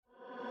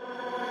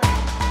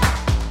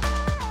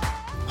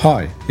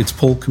Hi, it's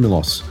Paul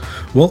Camillos.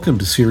 Welcome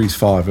to Series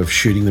 5 of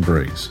Shooting the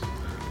Breeze.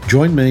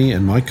 Join me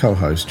and my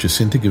co-host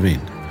Jacinta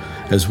Gavin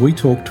as we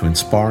talk to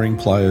inspiring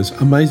players,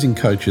 amazing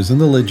coaches and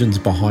the legends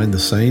behind the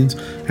scenes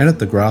and at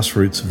the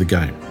grassroots of the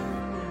game.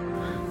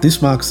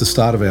 This marks the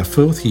start of our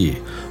 4th year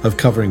of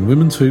covering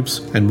women's hoops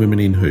and women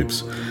in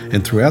hoops,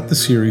 and throughout the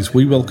series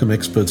we welcome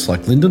experts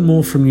like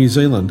Linden from New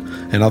Zealand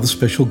and other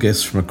special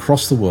guests from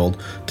across the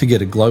world to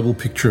get a global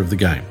picture of the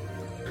game.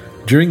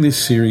 During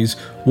this series,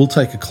 we'll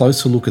take a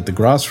closer look at the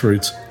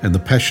grassroots and the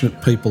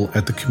passionate people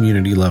at the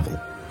community level.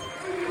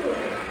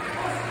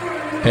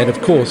 And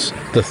of course,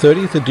 the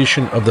 30th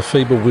edition of the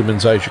FIBA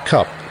Women's Asia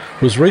Cup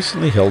was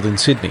recently held in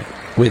Sydney,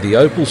 where the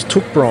Opals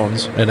took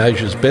bronze and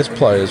Asia's best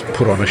players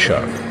put on a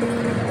show.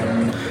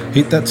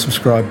 Hit that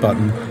subscribe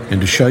button,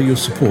 and to show your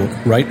support,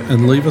 rate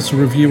and leave us a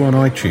review on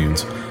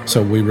iTunes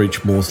so we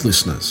reach more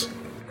listeners.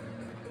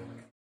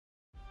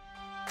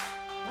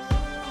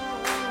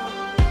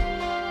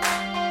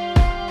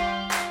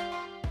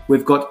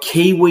 We've got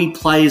Kiwi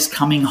players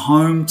coming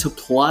home to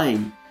play.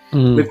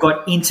 We've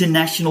got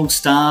international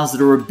stars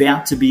that are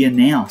about to be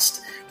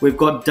announced. We've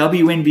got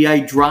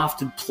WNBA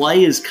drafted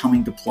players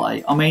coming to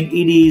play. I mean,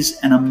 it is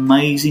an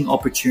amazing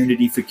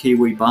opportunity for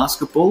Kiwi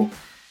basketball.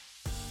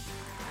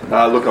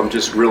 Look, I'm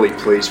just really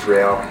pleased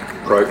for our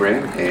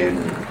program and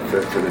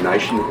for the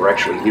nation that we're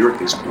actually here at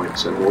this point.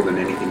 So more than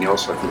anything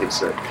else, I think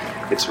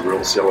it's a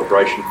real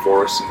celebration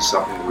for us and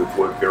something we've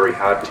worked very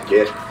hard to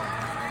get.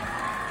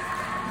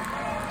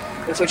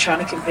 If we're trying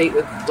to compete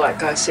with,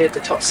 like I said, the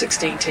top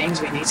 16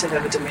 teams, we need to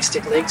have a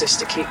domestic league just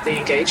to keep the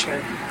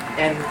engagement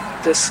and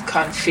this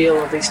kind of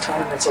feel of these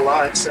tournaments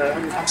alive. So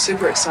I'm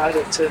super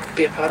excited to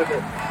be a part of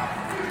it.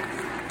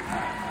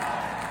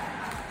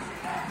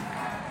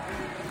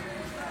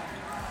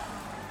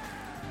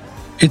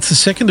 It's the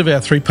second of our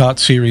 3-part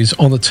series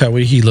on the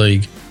Tauihi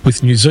League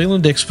with New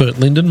Zealand expert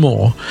Linden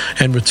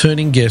and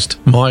returning guest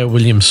Maia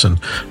Williamson,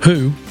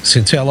 who,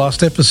 since our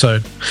last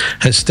episode,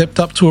 has stepped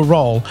up to a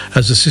role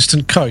as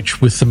assistant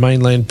coach with the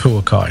mainland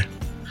Puakai.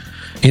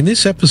 In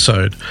this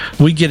episode,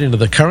 we get into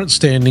the current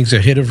standings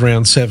ahead of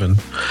round 7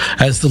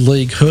 as the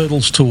league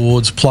hurdles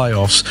towards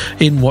playoffs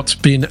in what's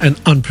been an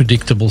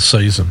unpredictable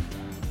season.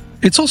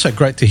 It's also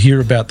great to hear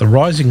about the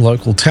rising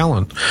local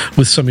talent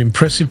with some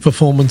impressive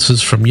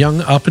performances from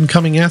young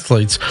up-and-coming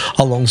athletes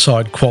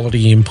alongside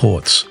quality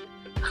imports.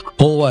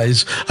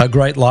 Always a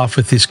great laugh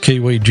with this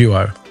Kiwi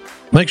duo.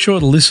 Make sure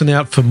to listen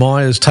out for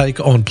Maia's take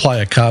on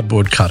player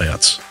cardboard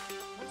cutouts.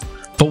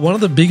 But one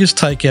of the biggest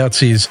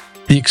takeouts is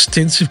the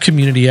extensive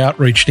community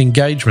outreach and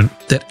engagement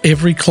that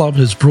every club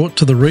has brought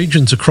to the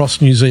regions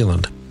across New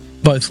Zealand.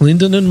 Both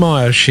Linden and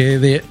Maia share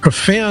their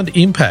profound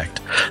impact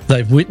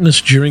they've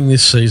witnessed during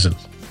this season.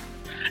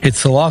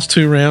 It's the last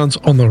 2 rounds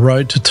on the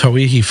road to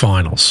Tauihi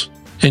finals.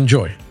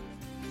 Enjoy.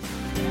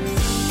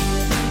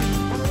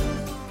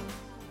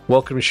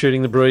 Welcome to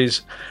Shooting the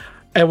Breeze.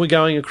 And we're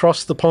going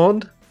across the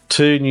pond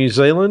to New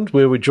Zealand,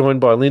 where we're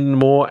joined by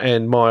Linden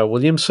and Maia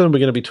Williamson. We're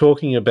going to be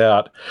talking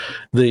about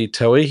the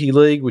Tauihi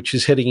League, which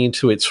is heading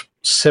into its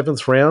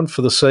 7th round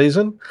for the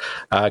season,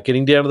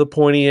 getting down to the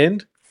pointy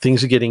end.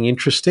 Things are getting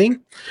interesting.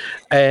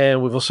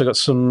 And we've also got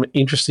some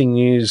interesting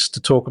news to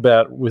talk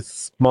about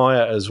with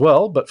Maia as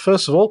well. But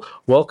first of all,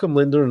 welcome,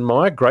 Linda and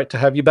Maia. Great to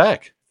have you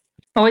back.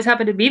 Always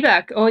happy to be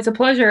back. Always a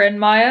pleasure. And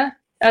Maia,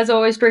 as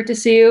always, great to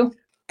see you.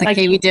 The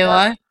Kiwi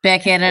duo,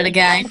 back at it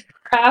again.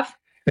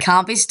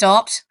 Can't be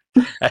stopped.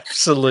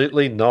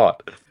 Absolutely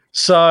not.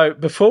 So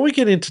before we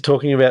get into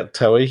talking about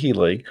Tauihi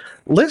League,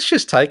 let's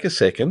just take a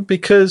second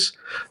because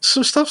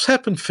some stuff's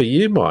happened for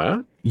you, Maia.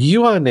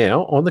 You are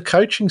now on the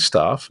coaching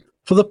staff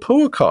for the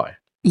Puakai.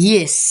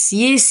 Yes.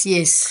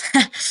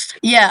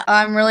 Yeah,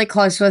 I'm really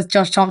close with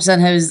Josh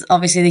Thompson, who's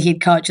obviously the head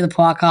coach of the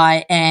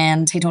Puakai,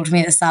 and he talked to me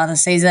at the start of the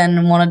season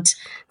and wanted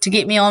to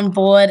get me on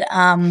board,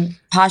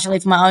 partially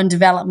for my own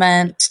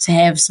development, to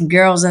have some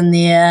girls in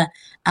there,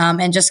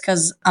 and just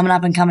because I'm an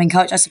up-and-coming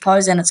coach, I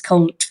suppose, and it's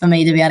cool for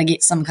me to be able to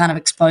get some kind of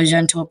exposure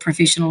into a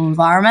professional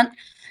environment.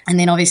 And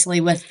then obviously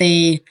with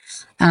the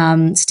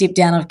step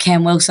down of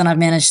Cam Wilson, I've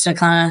managed to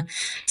kind of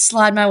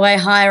slide my way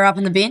higher up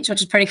in the bench,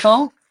 which is pretty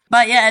cool.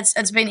 But yeah,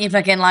 it's been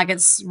epic, and like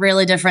it's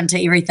really different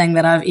to everything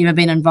that I've ever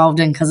been involved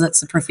in because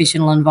it's a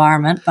professional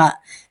environment. But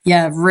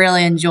yeah, I've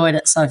really enjoyed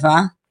it so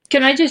far.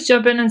 Can I just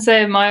jump in and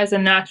say Maia's a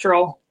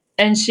natural,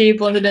 and she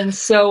blended in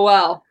so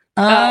well.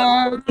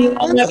 No, same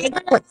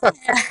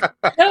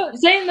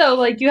though.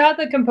 Like you have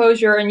the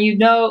composure, and you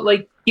know,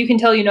 like you can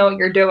tell you know what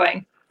you're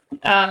doing.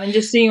 And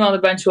just seeing you on the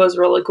bench was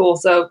really cool.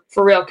 So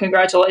for real,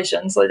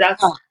 congratulations! Like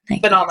that's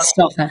phenomenal.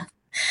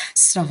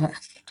 Stop it.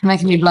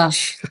 Making me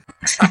blush.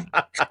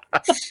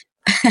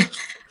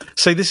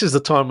 See, this is the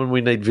time when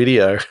we need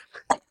video.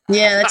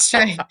 Yeah, that's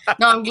true.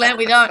 No, I'm glad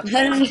we don't.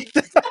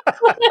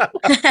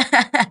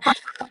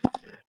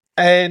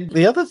 And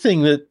the other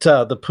thing that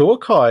the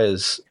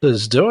Puakai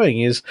is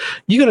doing is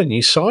you got a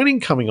new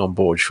signing coming on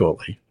board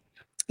shortly.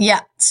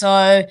 Yeah,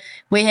 so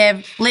we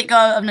have let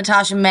go of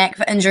Natasha Mack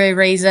for injury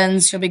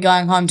reasons. She'll be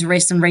going home to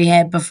rest and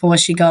rehab before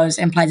she goes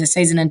and plays a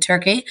season in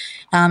Turkey.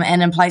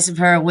 And in place of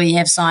her, we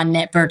have signed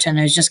Nat Burton,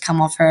 who's just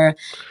come off her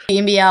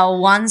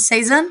NBL 1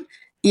 season.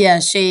 Yeah,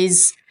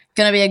 she's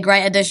going to be a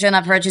great addition.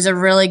 I've heard she's a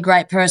really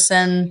great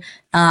person,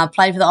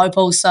 played for the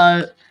Opals,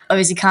 so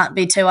obviously can't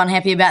be too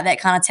unhappy about that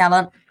kind of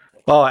talent.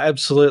 Oh,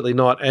 absolutely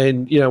not.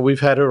 And, we've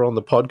had her on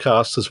the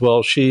podcast as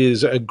well. She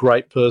is a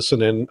great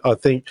person and I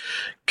think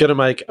going to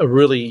make a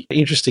really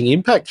interesting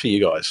impact for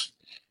you guys.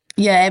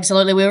 Yeah,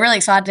 absolutely. We're really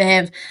excited to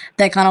have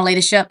that kind of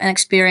leadership and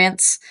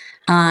experience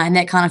and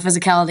that kind of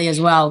physicality as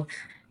well.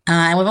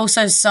 And we've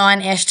also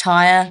signed Ash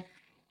Tyre,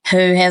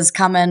 who has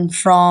come in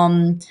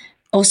from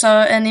also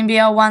an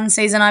NBL 1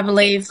 season, I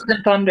believe. The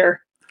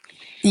Thunder.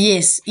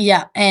 Yes,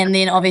 yeah. And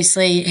then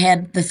obviously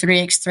had the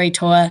 3x3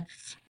 tour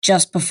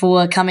just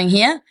before coming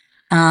here.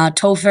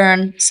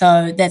 Tauihi,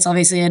 so that's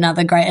obviously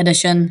another great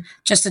addition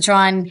just to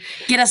try and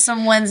get us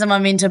some wins and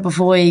momentum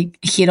before we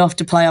head off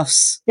to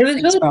playoffs. It was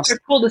really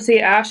cool to see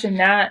Ash and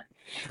Nat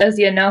as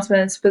the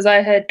announcements because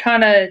I had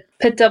kind of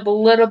picked up a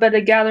little bit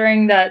of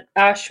gathering that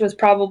Ash was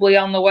probably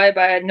on the way,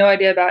 but I had no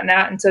idea about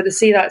Nat. And so to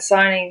see that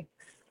signing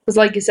was,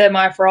 like you said,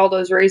 Maia, for all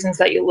those reasons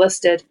that you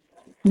listed,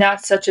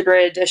 Nat's such a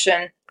great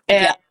addition.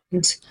 And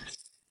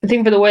I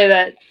think for the way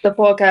that the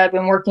Polka have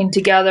been working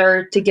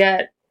together to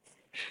get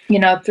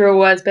through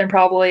what's been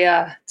probably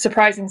a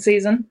surprising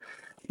season.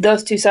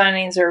 Those two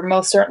signings are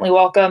most certainly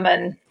welcome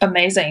and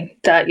amazing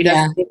that you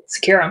don't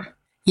secure them.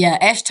 Yeah,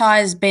 Ash Ty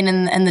has been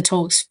in the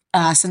talks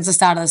since the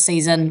start of the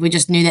season. We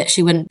just knew that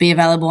she wouldn't be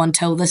available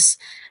until this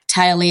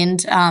tail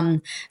end.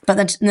 But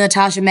the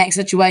Natasha Mack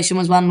situation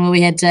was one where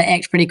we had to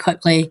act pretty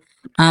quickly,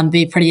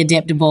 be pretty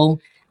adaptable,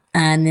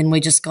 and then we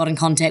just got in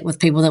contact with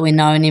people that we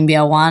know in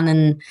NBL 1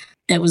 and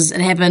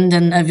it happened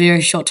in a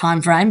very short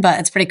time frame, but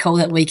it's pretty cool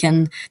that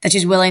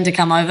she's willing to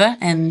come over,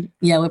 and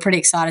we're pretty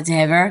excited to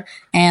have her,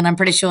 and I'm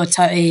pretty sure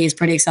Tauihi is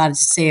pretty excited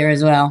to see her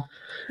as well.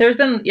 There's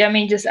been,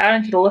 just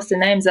adding to the list of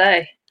names,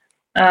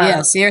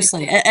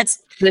 Seriously,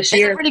 it's this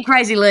year a pretty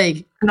crazy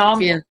league.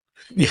 Phenomenal.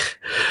 Yeah.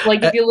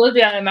 Like if you look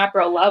down at a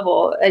macro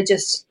level,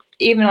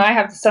 even I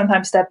have to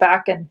sometimes step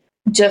back and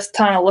just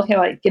kind of look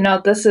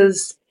at this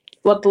is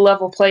what the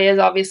level play is.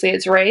 Obviously,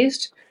 it's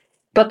raised.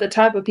 But the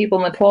type of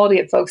people and the quality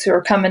of folks who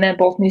are coming in,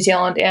 both New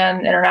Zealand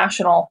and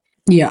international.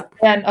 Yeah.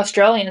 And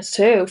Australians,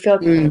 too. I feel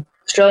like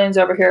Australians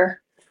over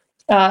here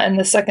in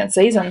the second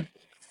season.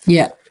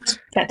 Yeah. It's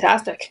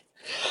fantastic.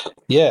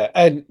 Yeah.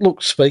 And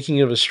look,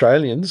 speaking of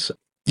Australians,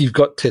 you've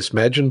got Tess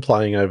Madgen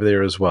playing over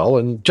there as well.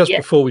 And just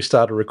before we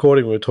started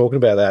recording, we were talking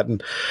about that.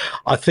 And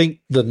I think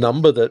the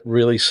number that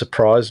really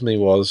surprised me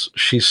was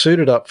she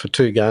suited up for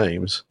 2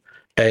 games.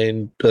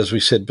 And as we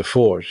said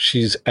before,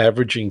 she's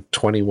averaging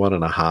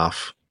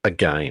 21.5 a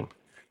game.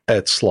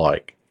 That's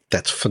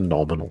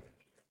phenomenal.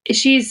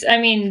 She's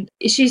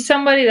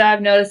somebody that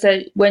I've noticed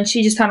that when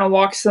she just kind of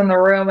walks in the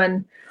room,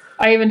 and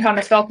I even kind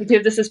of felt that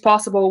if this is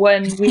possible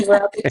when we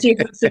were at the Chief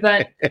Hoops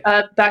event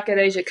back at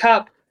Asia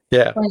Cup.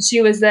 Yeah. When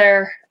she was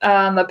there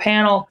on the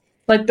panel,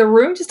 the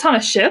room just kind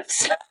of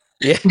shifts.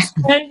 Yeah.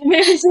 And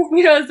maybe it's just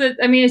because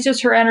it's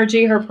just her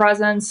energy, her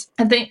presence.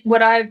 I think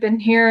what I've been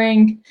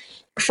hearing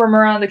from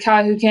around the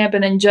Tauihi camp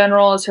and in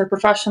general is her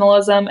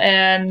professionalism.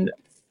 And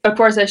of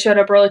course, I showed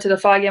up early to the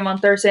Phi game on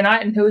Thursday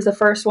night, and who was the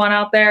first one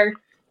out there?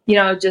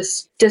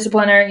 Just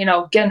disciplinary,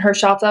 getting her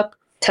shots up.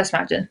 Tess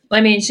Madgen.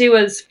 She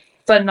was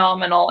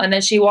phenomenal. And then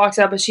she walks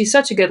up, and she's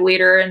such a good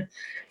leader. And,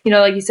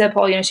 like you said,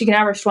 Paul, she can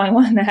average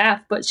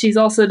 21.5, but she's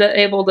also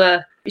able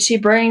to, she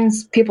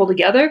brings people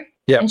together.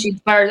 Yep. And she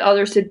inspires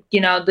others to,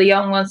 the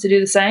young ones to do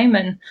the same.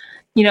 And,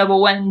 but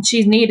when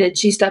she's needed,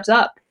 she steps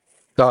up.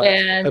 Oh,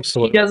 and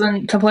absolutely. She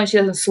doesn't complain. She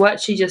doesn't sweat.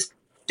 She just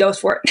goes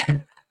for it.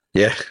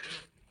 Yeah.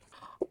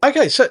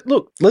 Okay, so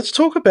look, let's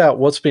talk about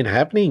what's been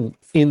happening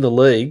in the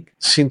league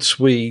since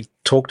we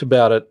talked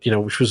about it,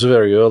 which was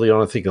very early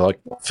on, I think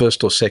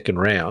first or second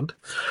round.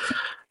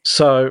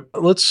 So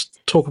let's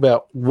talk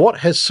about what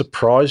has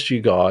surprised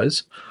you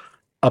guys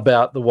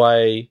about the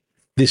way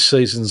this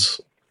season's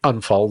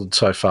unfolded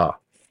so far.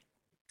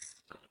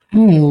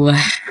 Ooh.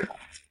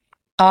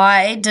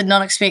 I did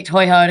not expect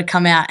Hoiho to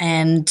come out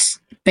and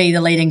be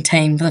the leading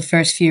team for the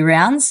first few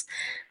rounds.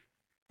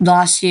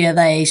 Last year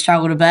they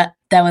struggled a bit.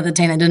 They were the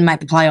team that didn't make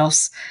the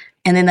playoffs,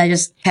 and then they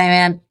just came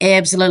out,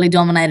 absolutely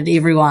dominated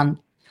everyone.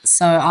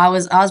 So I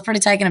was pretty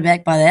taken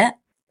aback by that.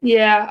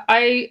 Yeah,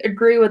 I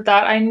agree with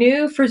that.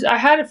 I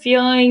had a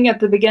feeling at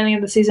the beginning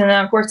of the season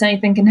that, of course,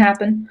 anything can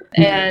happen,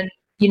 and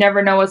you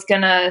never know what's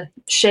going to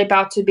shape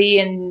out to be,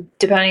 and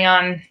depending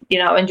on,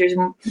 injuries,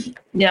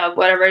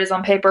 whatever it is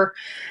on paper.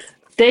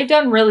 They've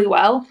done really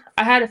well.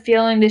 I had a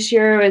feeling this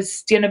year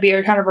was going to be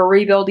a kind of a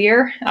rebuild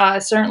year.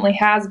 It certainly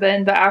has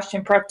been, but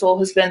Ashton Prechtel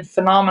has been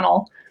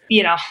phenomenal.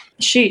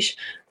 Sheesh.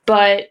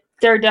 But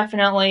they're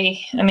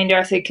definitely, dare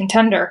I say,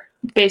 contender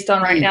based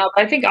on right now.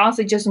 But I think,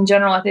 honestly, just in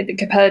general, I think the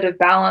competitive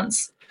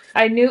balance,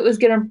 I knew it was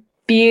going to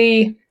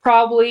be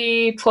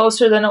probably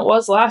closer than it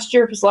was last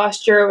year, because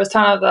last year it was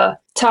kind of the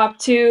top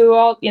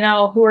two,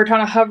 who were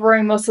kind of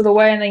hovering most of the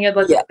way, and then you had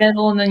the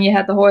middle, and then you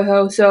had the hoi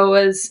ho. So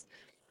it was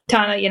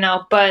kind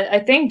of, but I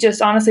think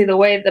just honestly the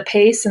way the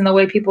pace and the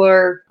way people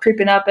are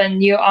creeping up,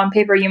 and you on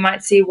paper you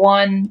might see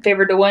one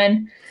favored to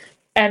win,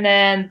 and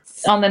then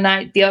on the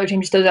night the other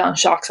team just goes out and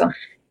shocks them.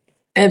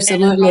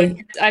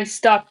 Absolutely. I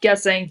stopped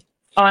guessing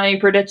on any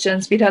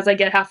predictions because I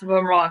get half of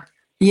them wrong.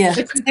 Yeah,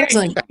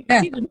 exactly.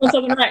 Yeah.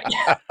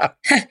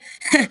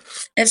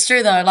 It's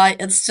true though.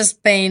 Like, it's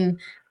just been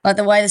like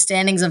the way the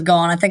standings have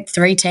gone. I think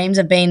 3 teams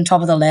have been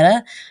top of the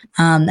ladder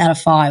out of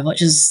 5,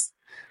 which is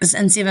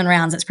in 7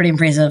 rounds. It's pretty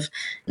impressive.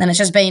 And it's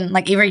just been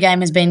like every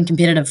game has been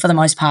competitive for the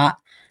most part.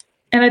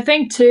 And I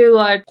think too,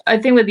 I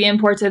think with the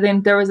imports, I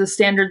think there was a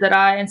standard that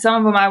and some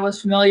of them I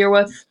was familiar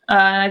with.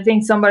 And I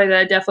think somebody that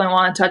I definitely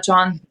want to touch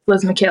on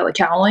was Michaela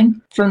Cowling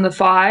from the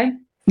Phi.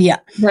 Yeah.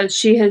 Because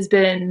she has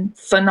been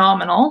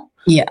phenomenal.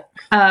 Yeah.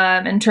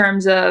 In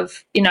terms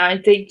of, I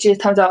think she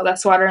comes out with that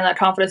swagger and that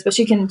confidence, but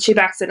she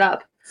backs it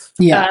up.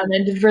 Yeah.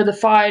 And for the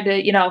Phi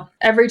to,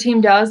 every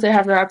team does, they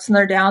have their ups and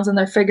their downs and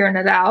they're figuring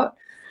it out.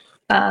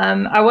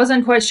 I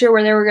wasn't quite sure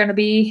where they were going to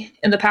be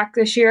in the pack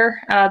this year.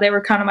 They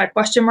were kind of my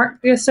question mark,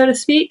 so to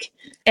speak.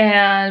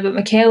 But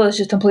Michaela's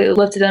just completely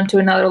lifted them to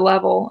another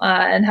level.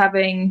 And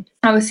having,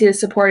 obviously, the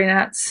supporting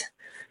acts,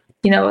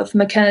 with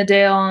McKenna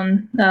Dale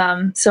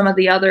and some of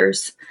the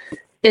others,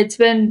 it's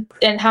been,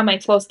 and how many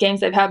close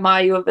games they've had,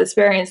 Maia, you have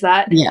experienced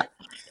that. Yeah.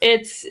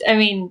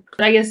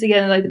 I guess,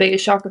 again, the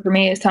biggest shocker for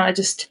me is kind of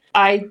just,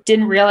 I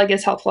didn't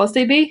realize how close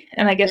they'd be.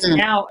 And I guess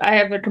now I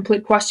have a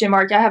complete question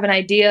mark. I have an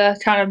idea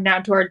kind of now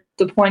toward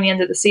the pointy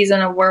end of the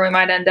season of where we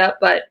might end up,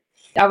 but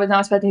I was not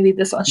expecting to be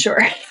this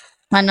unsure.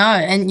 I know.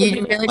 And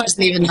you really just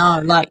never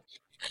know, like,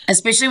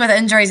 especially with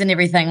injuries and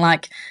everything,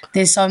 like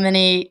there's so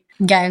many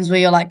games where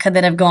you're like, could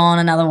that have gone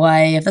another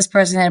way if this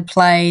person had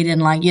played,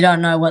 and like you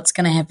don't know what's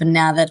going to happen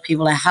now that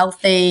people are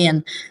healthy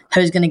and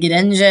who's going to get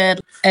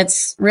injured.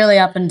 It's really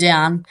up and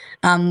down.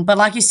 But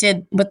like you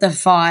said with the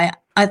Phi,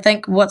 I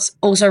think what's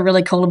also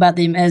really cool about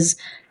them is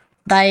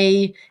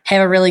they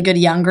have a really good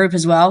young group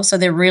as well, so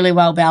they're really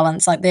well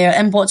balanced. Like their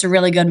imports are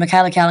really good.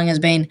 Michaela Cowling has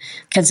been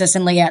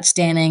consistently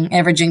outstanding,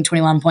 averaging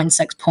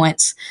 21.6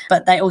 points.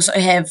 But they also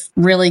have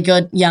really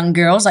good young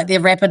girls. Like their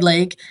Rapid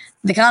League,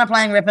 they're kind of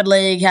playing Rapid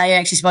League how you're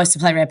actually supposed to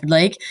play Rapid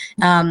League.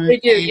 They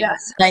do,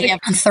 yes. They have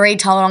 3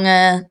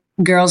 Tauranga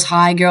girls,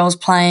 high girls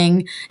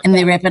playing in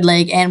their Rapid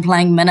League and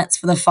playing minutes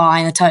for the Phi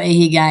and the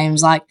Tauihi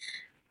games. Like,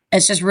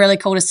 it's just really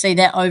cool to see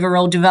that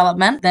overall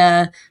development.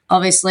 They're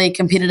obviously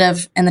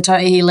competitive in the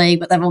Tauihi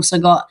League, but they've also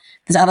got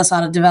this other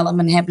side of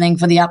development happening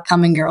for the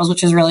upcoming girls,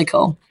 which is really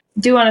cool.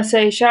 Do want to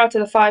say shout out to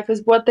the Phi,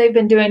 because what they've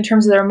been doing in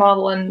terms of their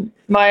model, and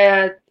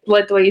Maia,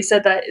 like the way you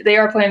said that, they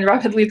are playing the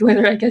Rapid League the way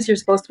that I guess you're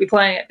supposed to be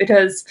playing it,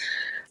 because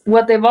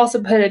what they've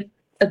also put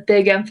a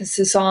big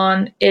emphasis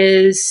on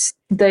is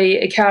the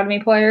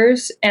academy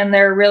players, and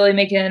they're really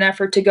making an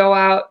effort to go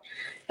out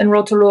in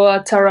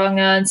Rotorua,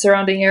 Tauranga, and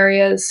surrounding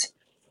areas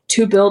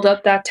to build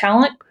up that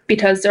talent,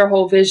 because their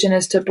whole vision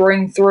is to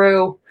bring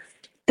through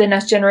the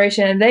next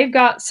generation. And they've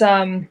got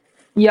some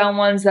young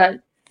ones that,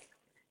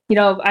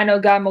 I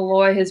know Guy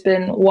Malloy has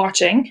been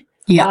watching.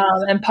 Yeah.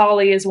 And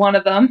Polly is one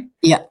of them.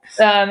 Yeah.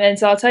 And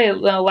so I'll tell you,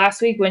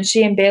 last week when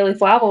she and Bailey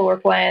Flavel were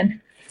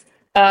playing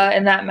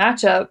in that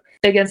matchup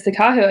against the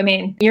Kahu, I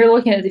mean, you're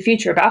looking at the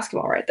future of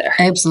basketball right there.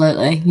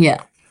 Absolutely,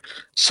 yeah.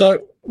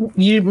 So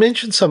you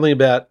mentioned something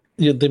about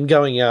them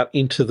going out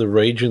into the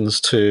regions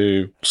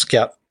to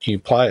scout new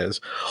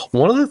players.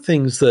 One of the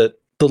things that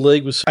the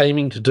league was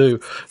aiming to do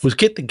was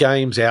get the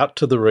games out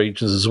to the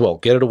regions as well,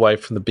 get it away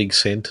from the big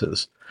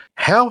centres.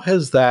 How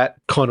has that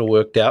kind of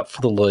worked out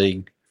for the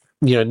league,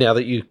 now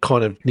that you're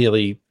kind of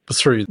nearly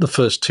through the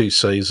first 2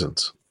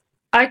 seasons?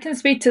 I can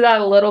speak to that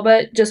a little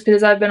bit just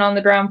because I've been on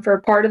the ground for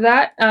part of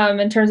that.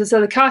 In terms of, so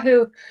the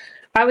Kahu,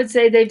 I would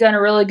say they've done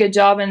a really good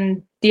job,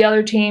 and the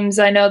other teams,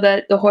 I know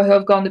that the Hoi Ho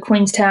have gone to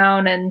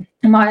Queenstown, and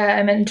Maia,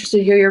 I'm interested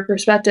to hear your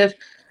perspective.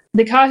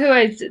 The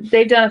Kahu,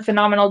 they've done a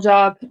phenomenal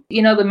job.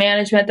 The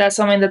management, that's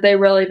something that they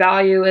really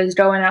value, is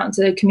going out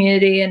into the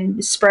community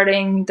and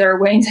spreading their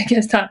wings, I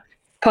guess, not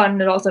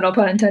pun, and also no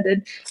pun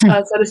intended,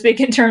 so to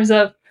speak, in terms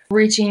of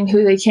reaching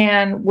who they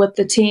can with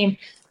the team.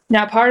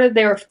 Now, part of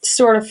they were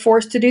sort of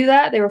forced to do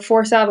that. They were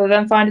forced out of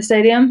Event Finder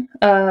Stadium,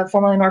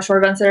 formerly North Shore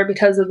Event Center,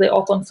 because of the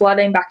Auckland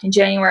flooding back in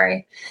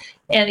January,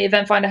 and the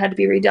Event Finder had to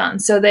be redone.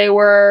 So they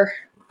were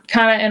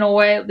kind of, in a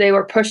way, they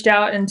were pushed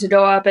out and to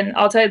go up. And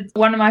I'll tell you,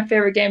 one of my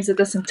favorite games of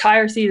this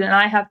entire season,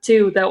 I have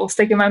 2 that will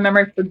stick in my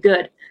memory for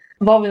good,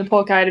 involving the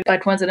Polkai by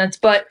coincidence.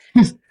 But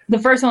the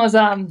first one was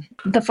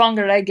the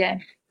Whangarei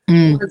game.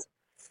 It was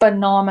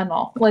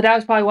phenomenal. Like, that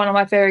was probably one of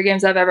my favorite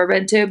games I've ever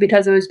been to,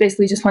 because it was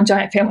basically just one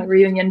giant family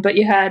reunion, but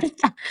you had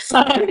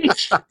I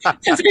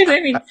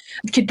mean,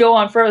 you could go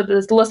on further,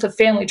 this list of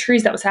family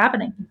trees that was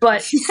happening,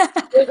 but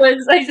it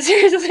was like,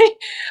 seriously,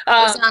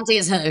 Which auntie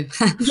is who?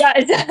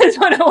 yeah, that's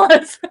what it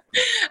was.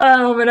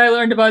 And I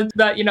learned about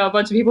a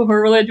bunch of people who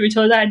were related to each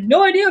other that I had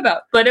no idea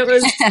about, but it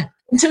was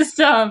Just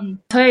tell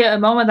you a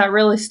moment that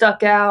really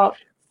stuck out.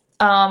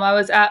 I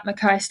was at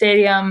Mackay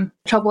Stadium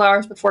a couple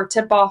hours before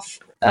tip-off.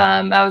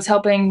 I was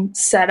helping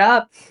set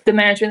up the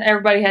management.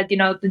 Everybody had, the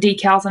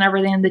decals and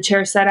everything, and the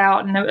chairs set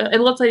out, and it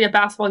looked like a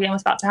basketball game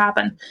was about to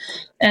happen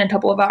in a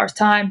couple of hours'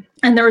 time.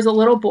 And there was a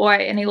little boy,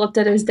 and he looked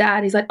at his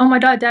dad. He's like, "Oh my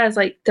God, Dad!" Is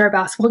like, "There a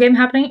basketball game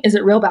happening? Is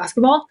it real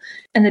basketball?"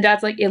 And the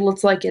dad's like, "It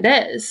looks like it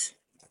is."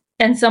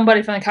 And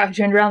somebody from the couch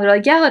turned around. They're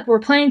like, "Yeah, like we're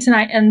playing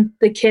tonight." And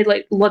the kid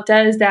looked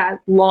at his dad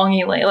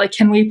longingly, like,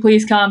 "Can we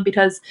please come?"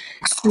 Because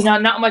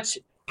not much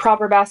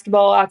proper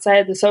basketball outside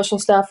of the social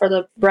stuff or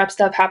the rep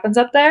stuff happens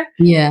up there.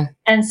 Yeah.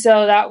 And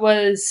so that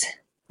was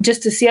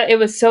just to see. It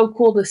was so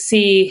cool to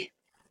see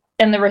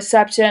in the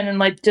reception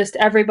and just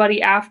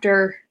everybody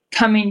after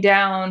coming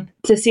down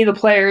to see the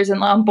players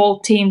and on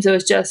both teams. It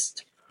was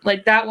just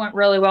that went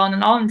really well. And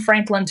then all in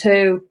Franklin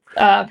too.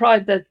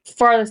 Probably the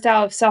farthest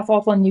out of South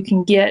Auckland you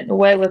can get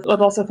away with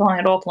also calling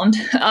it Auckland.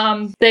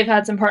 They've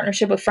had some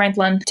partnership with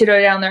Franklin to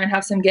go down there and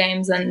have some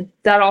games, and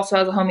that also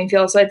has a homing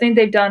feel. So I think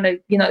they've done the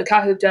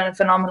Kahu have done a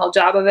phenomenal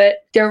job of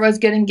it. There was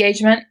good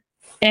engagement,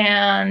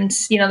 and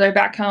they're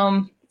back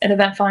home at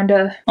Event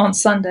Finder on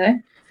Sunday.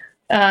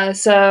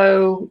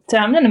 So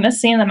I'm going to miss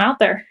seeing them out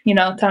there,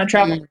 kind of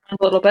traveling around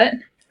a little bit.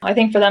 I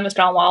think for them it's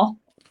gone well.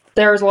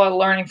 There was a lot of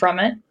learning from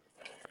it.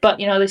 But,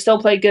 they still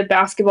play good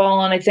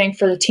basketball, and I think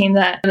for the team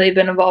that they've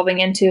been evolving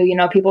into,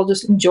 people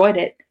just enjoyed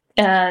it.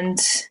 And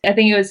I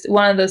think it was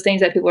one of those things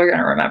that people are going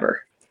to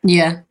remember.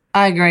 Yeah,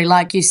 I agree.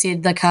 Like you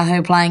said, the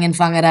Kahu playing in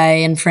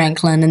Whangarei and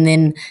Franklin, and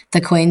then the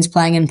Queens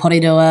playing in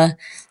Porirua,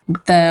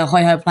 the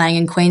Hoiho playing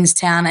in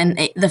Queenstown, and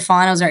the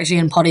finals are actually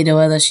in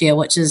Porirua this year,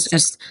 which is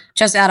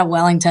just out of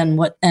Wellington,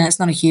 and it's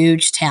not a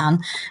huge town.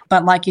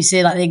 But like you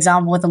said, the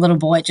example with the little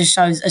boy, it just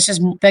shows it's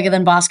just bigger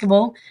than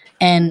basketball,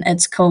 and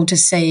it's cool to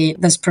see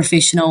this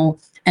professional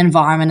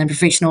environment and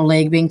professional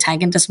league being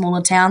taken to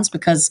smaller towns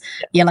because,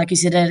 like you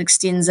said, it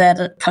extends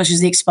it pushes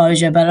the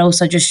exposure, but it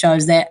also just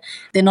shows that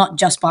they're not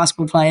just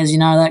basketball players,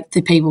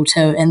 they're people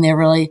too, and they're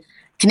really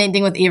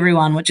connecting with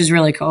everyone, which is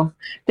really cool.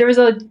 There was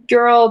a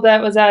girl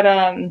that was at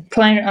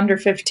playing under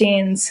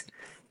 15s,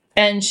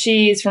 and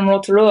she's from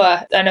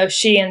Rotorua. I know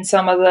she and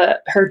some of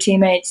her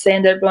teammates, they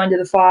ended up going to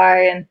the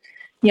FI, and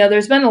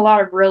there's been a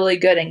lot of really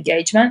good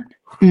engagement.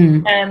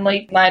 And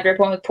my trip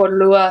went with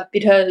Porirua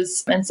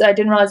because, and so I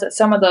didn't realize that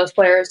some of those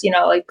players,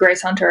 like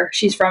Grace Hunter,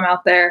 she's from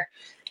out there,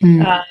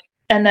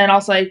 and then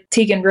also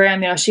Tegan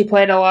Graham, she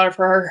played a lot of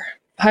her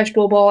high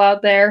school ball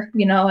out there,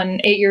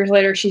 and 8 years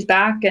later she's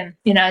back, and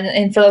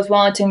and for those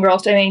Wellington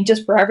girls,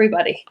 just for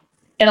everybody.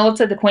 And it looks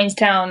like the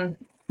Queenstown,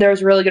 there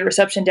was really good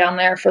reception down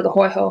there for the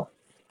Hoiho.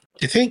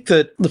 Do you think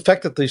that the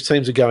fact that these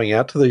teams are going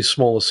out to these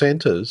smaller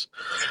centres,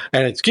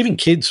 and it's giving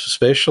kids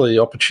especially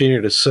the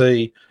opportunity to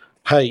see,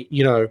 hey,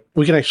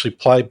 we can actually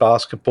play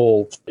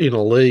basketball in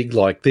a league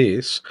like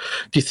this,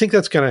 do you think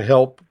that's going to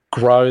help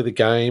grow the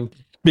game?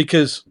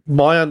 Because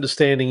my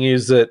understanding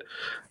is that,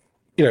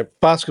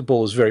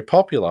 basketball is very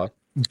popular,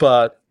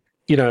 but,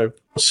 as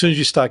soon as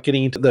you start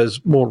getting into those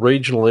more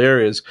regional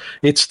areas,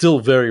 it's still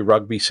very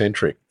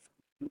rugby-centric.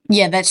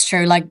 Yeah, that's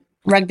true.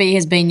 Rugby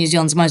has been New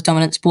Zealand's most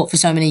dominant sport for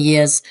so many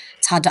years.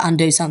 It's hard to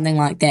undo something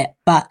like that.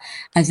 But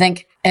I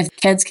think if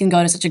kids can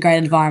go to such a great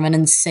environment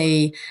and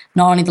see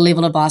not only the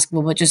level of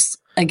basketball, but just,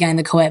 again,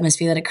 the cool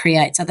atmosphere that it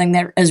creates, I think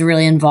that is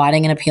really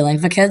inviting and appealing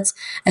for kids,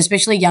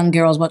 especially young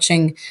girls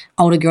watching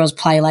older girls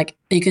play.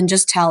 You can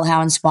just tell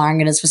how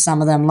inspiring it is for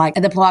some of them. At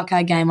the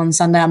Puakai game on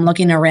Sunday, I'm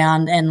looking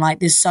around and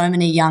there's so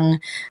many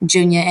young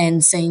junior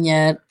and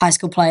senior high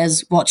school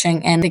players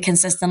watching, and they're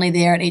consistently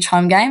there at each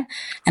home game.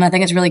 And I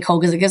think it's really cool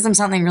because it gives them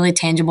something really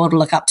tangible to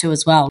look up to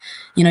as well.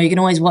 You can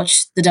always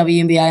watch the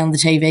WNBA on the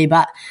TV,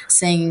 but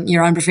seeing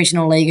your own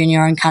professional league in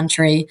your own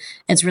country,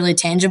 it's really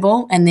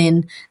tangible. And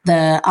then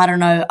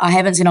I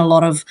haven't seen a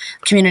lot of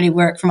community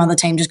work from other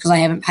teams just because I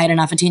haven't paid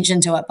enough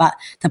attention to it, but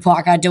the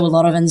Puakai do a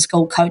lot of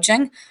in-school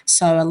coaching.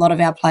 So a lot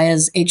of our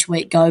players each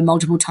week go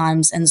multiple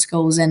times in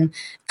schools and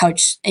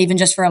coach even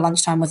just for a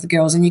lunchtime with the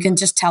girls, and you can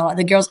just tell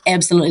the girls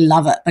absolutely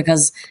love it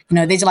because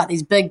these are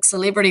these big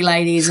celebrity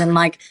ladies, and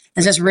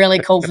it's just really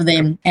cool for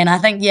them. And I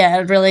think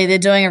they're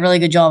doing a really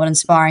good job at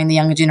inspiring the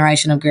younger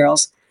generation of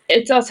girls.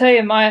 I'll tell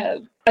you, I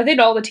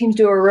think all the teams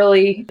do a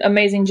really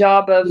amazing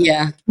job of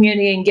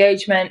community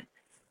engagement.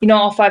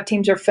 All 5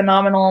 teams are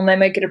phenomenal, and they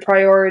make it a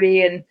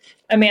priority. And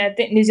I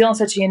think New Zealand's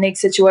such a unique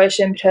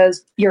situation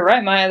because you're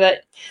right, Maia,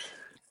 that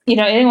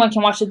anyone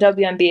can watch the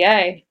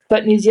WNBA,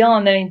 but New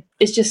Zealand,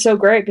 it's just so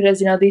great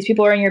because, these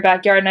people are in your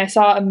backyard. And I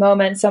saw a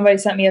moment, somebody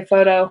sent me a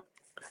photo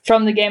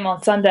from the game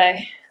on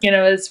Sunday.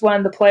 It's one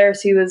of the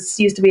players who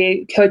used to be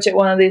a coach at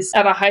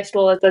at a high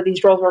school that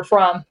these girls were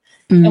from.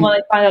 Mm-hmm. And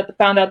when they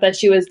found out that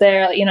she was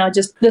there,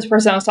 just this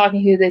person I was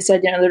talking to, they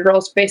said, the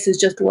girl's faces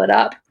just lit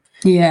up.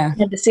 Yeah.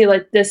 And to see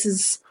this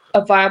is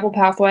a viable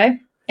pathway,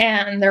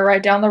 and they're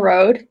right down the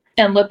road.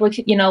 And look what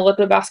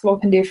the basketball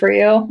can do for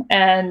you.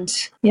 And,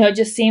 it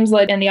just seems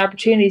and the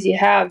opportunities you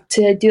have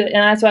to do it.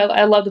 And that's why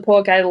I love the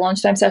Puakai, the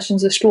lunchtime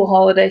sessions, the school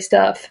holiday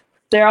stuff.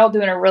 They're all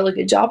doing a really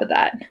good job of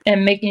that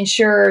and making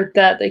sure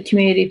that the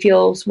community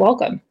feels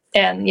welcome.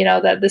 and,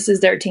 that this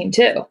is their team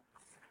too.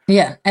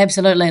 Yeah,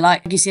 absolutely.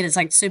 Like you said, it's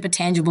like super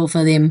tangible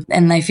for them,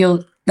 and they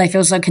feel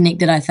so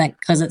connected, I think,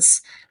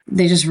 because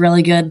they're just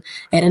really good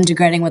at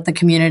integrating with the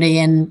community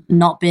and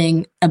not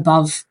being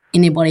above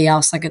anybody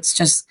else. Like, it's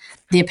just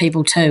their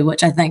people too,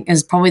 which I think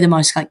is probably the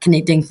most like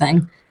connecting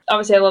thing.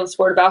 Obviously, I love the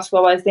sport of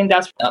basketball, but I think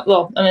that's, I'm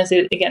going to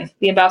say again,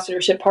 the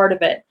ambassadorship part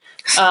of it,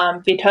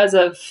 because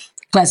of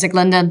classic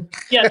Linden.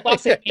 Yeah,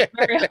 classic.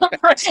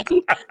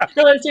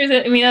 No,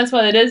 seriously, I mean, that's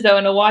what it is, though,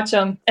 and to watch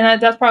them.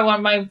 And that's probably one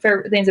of my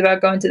favorite things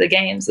about going to the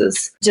games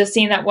is just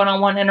seeing that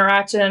one-on-one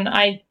interaction.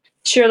 I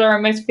sure there are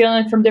mixed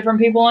feelings from different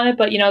people on it,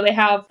 but, they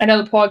have, I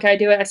know the Polakai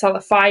do it, I saw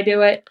the Phi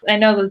do it, I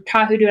know the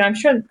Tauihi do it, I'm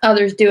sure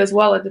others do as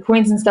well, like the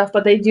Queens and stuff,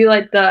 but they do,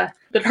 like, the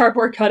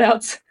cardboard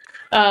cutouts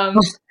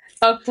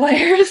of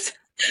players.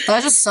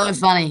 That's just so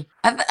funny.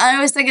 I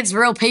always think it's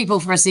real people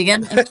for a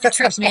second. It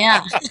trips me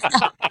out.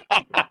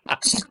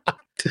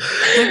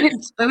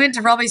 We went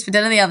to Robbie's for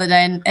dinner the other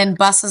day, and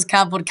Bus's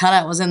cardboard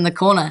cutout was in the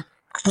corner.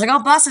 I was like,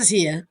 "Oh, Bus is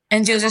here,"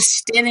 and she was just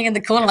standing in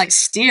the corner, like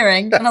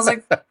staring. And I was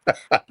like,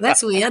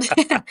 "That's weird."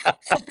 I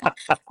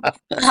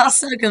was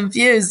so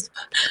confused.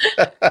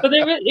 But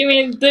they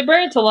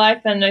bring it to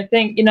life, and I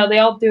think they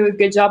all do a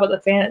good job of the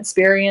fan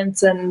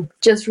experience and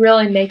just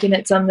really making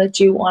it something that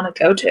you want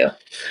to go to.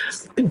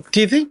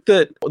 Do you think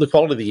that the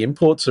quality of the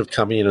imports have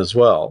come in as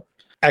well?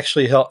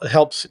 Actually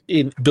helps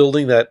in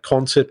building that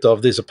concept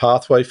of there's a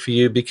pathway for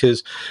you,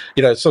 because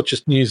it's not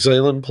just New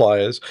Zealand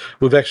players.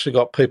 We've actually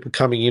got people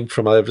coming in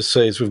from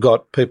overseas. We've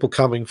got people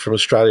coming from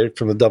Australia,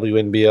 from the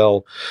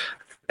WNBL,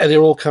 and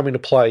they're all coming to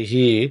play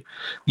here.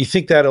 You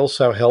think that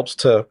also helps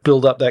to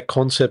build up that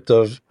concept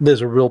of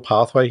there's a real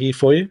pathway here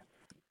for you?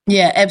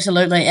 Yeah,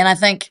 absolutely. And I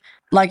think,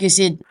 like you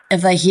said,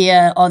 if they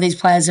hear, these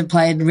players have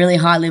played really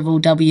high-level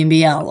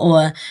WNBL,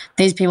 or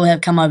these people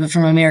have come over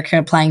from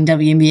America playing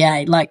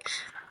WNBA, like,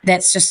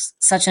 that's just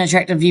such an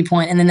attractive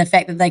viewpoint. And then the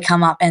fact that they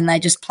come up and they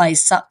just play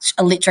such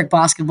electric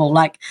basketball,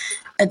 like,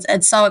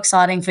 it's so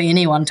exciting for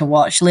anyone to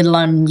watch, let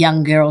alone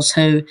young girls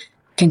who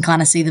can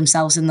kind of see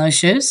themselves in those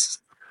shoes.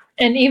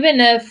 And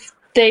even if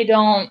they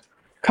don't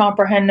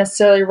comprehend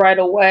necessarily right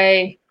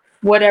away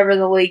whatever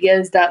the league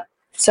is that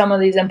some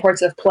of these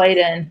imports have played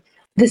in,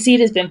 the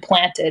seed has been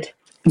planted.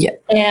 Yeah.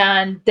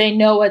 And they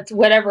know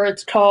whatever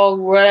it's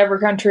called, whatever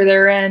country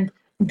they're in,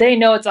 they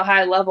know it's a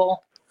high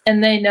level.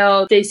 And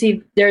they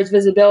see there's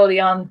visibility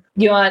on,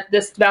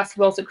 this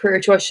basketball is a career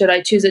choice. Should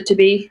I choose it to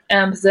be?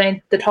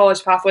 The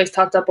college pathway is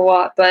talked up a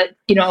lot, but,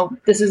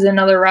 this is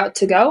another route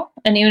to go.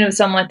 And even if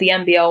something like the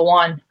NBL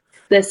 1,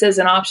 this is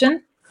an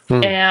option.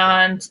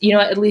 And,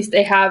 at least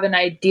they have an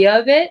idea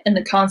of it and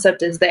the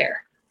concept is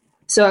there.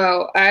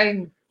 So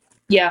I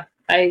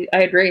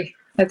agree.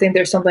 I think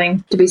there's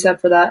something to be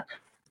said for that.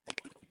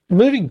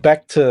 Moving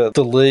back to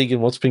the league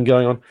and what's been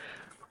going on,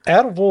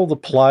 out of all the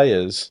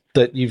players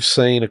that you've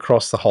seen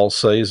across the whole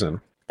season,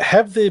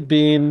 have there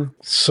been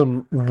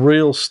some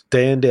real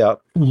standout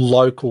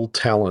local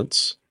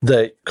talents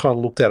that kind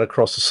of looked at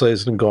across the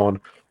season and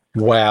gone,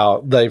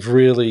 wow, they've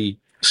really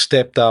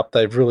stepped up,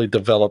 they've really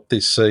developed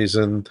this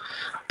season,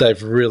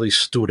 they've really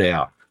stood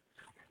out?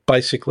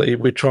 Basically,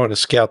 we're trying to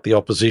scout the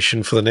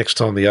opposition for the next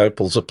time the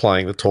Opals are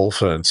playing the Tall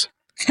Ferns.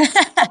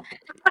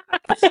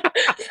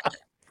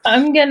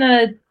 I'm going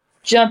to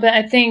jump in.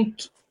 I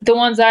think the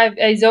ones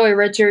Zoe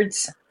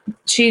Richards,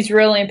 she's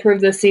really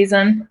improved this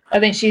season. I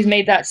think she's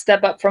made that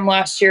step up from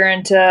last year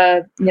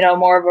into,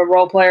 more of a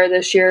role player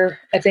this year.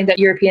 I think that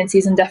European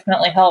season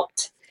definitely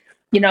helped.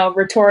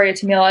 Victoria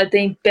Tamila, I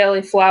think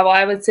Bailey Flavel,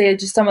 I would say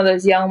just some of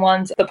those young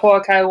ones, the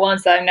Polakai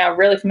ones that I'm now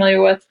really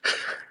familiar with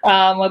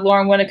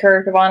Lauren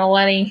Winokur, Kavana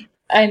Lenny,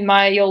 and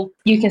Maia,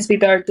 you can speak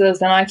better to those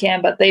than I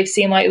can, but they've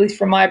seemed like, at least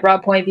from my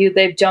broad point of view,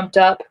 they've jumped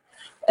up.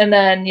 And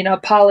then,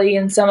 Polly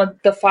and some of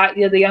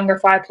the younger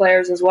 5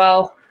 players as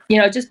well.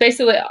 Just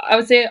basically, I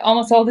would say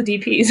almost all the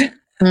DPs.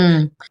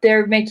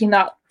 They're making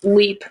that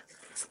leap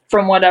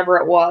from whatever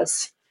it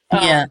was.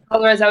 Yeah.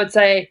 Otherwise, I would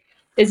say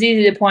it's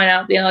easy to point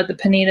out, like the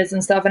Panitas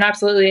and stuff. And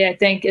absolutely, I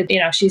think,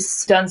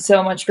 she's done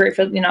so much great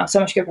for, so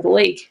much good for the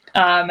league.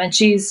 And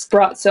she's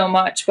brought so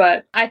much.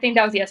 But I think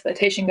that was the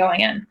expectation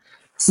going in.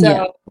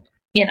 So,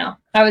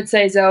 I would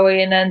say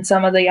Zoe and then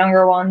some of the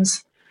younger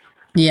ones.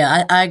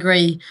 Yeah, I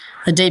agree.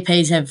 The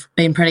DPs have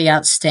been pretty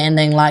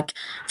outstanding. Like,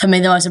 for me,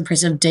 the most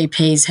impressive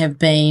DPs have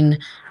been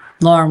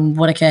Lauren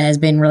Whitaker has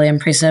been really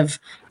impressive.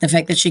 The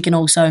fact that she can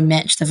also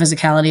match the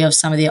physicality of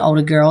some of the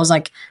older girls.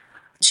 Like,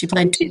 she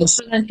played...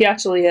 She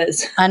actually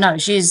is. I know.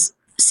 She's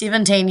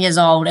 17 years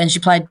old, and she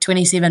played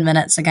 27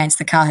 minutes against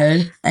the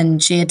Kahu,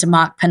 and she had to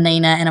mark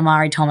Panina and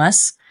Amari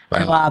Thomas,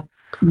 who are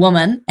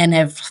women and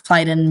have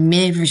played in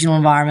many professional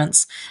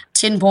environments.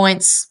 10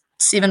 points,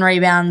 7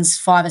 rebounds,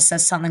 5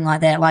 assists, something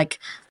like that. Like,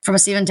 from a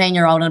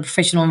 17-year-old in a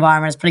professional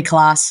environment, it's pretty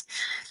class.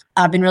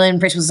 I've been really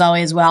impressed with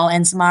Zoe as well,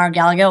 and Samara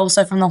Gallagher,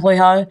 also from the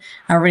Hoiho.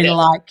 I really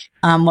like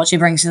what she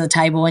brings to the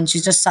table, and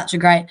she's just such a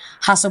great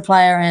hustle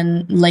player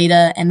and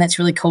leader, and that's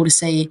really cool to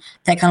see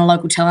that kind of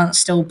local talent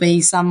still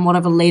be somewhat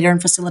of a leader and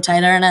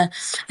facilitator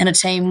in a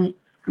team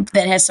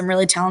that has some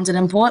really talented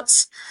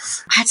imports.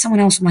 I had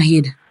someone else in my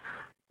head.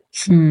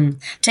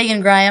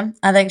 Tegan Graham,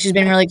 I think she's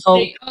been really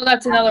cool. Oh,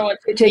 that's another one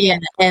too. Yeah,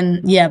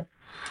 and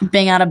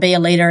being able to be a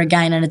leader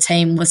again in a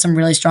team with some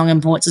really strong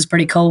imports is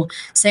pretty cool.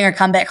 Seeing her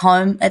come back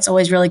home, it's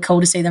always really cool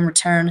to see them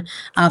return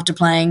after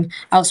playing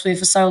elsewhere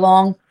for so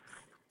long.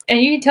 And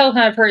you can tell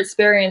kind of her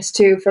experience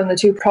too from the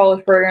 2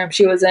 college programs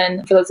she was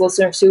in. For those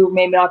listeners who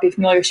may not be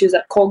familiar, she was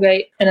at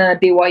Colgate and then at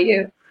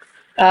BYU.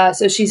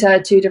 So she's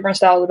had 2 different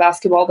styles of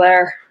basketball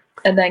there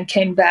and then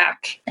came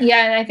back.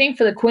 Yeah, and I think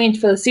for the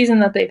Queens, for the season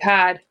that they've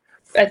had,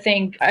 I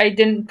think I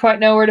didn't quite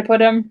know where to put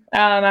them.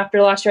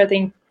 After last year, I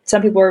think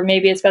some people were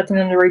maybe expecting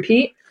them to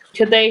repeat.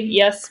 Could they?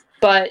 Yes,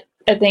 but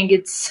I think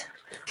it's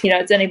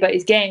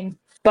anybody's game.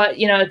 But,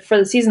 for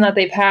the season that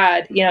they've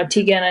had,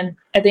 Tegan, and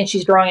I think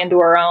she's drawing into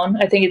her own.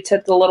 I think it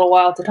took a little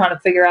while to kind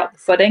of figure out the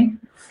footing,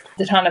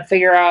 to kind of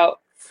figure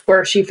out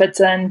where she fits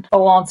in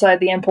alongside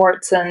the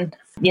imports. And,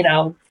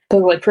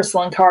 like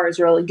Crystalline Carr is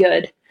really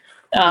good.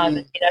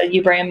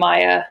 You bring in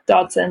Maia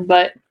Dodson,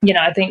 but,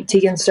 I think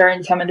Tegan's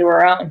starting to come into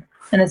her own.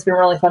 And it's been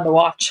really fun to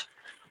watch.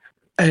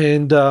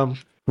 And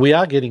we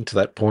are getting to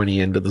that pointy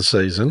end of the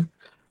season.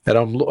 And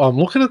I'm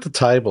looking at the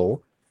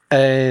table,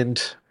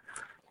 and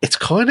it's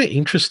kind of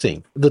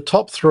interesting. The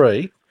top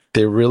 3,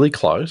 they're really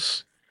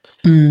close.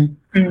 The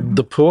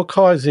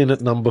Purkai's in at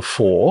number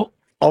 4.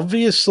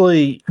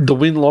 Obviously, the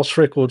win-loss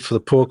record for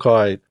the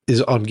Purkai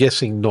is, I'm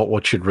guessing, not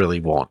what you'd really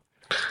want.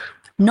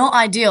 Not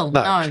ideal.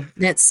 No,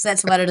 that's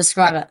the way to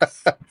describe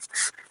it.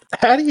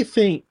 How do you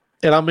think,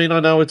 and I mean, I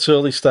know it's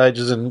early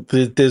stages and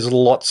there's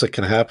lots that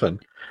can happen.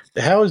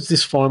 How is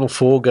this Final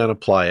Four going to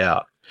play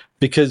out?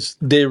 Because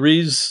there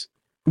is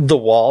the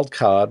wild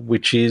card,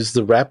 which is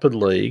the Rapid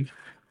League,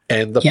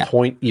 and the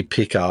point you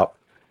pick up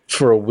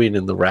for a win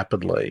in the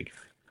Rapid League.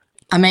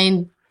 I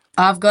mean,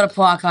 I've got a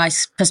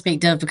Puakai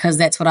perspective because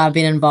that's what I've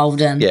been involved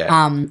in.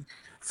 Yeah.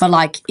 But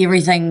like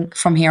everything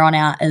from here on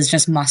out is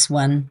just must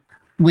win.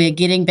 We're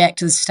getting back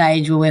to the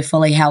stage where we're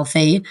fully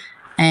healthy,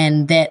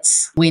 and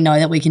we know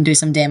that we can do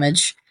some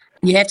damage.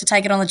 You have to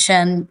take it on the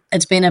chin.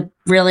 It's been a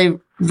really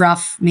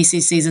rough,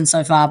 messy season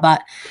so far,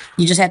 but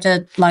you just have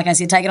to, like I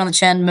said, take it on the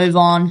chin, move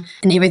on,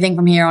 and everything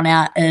from here on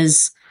out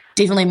is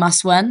definitely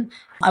must win.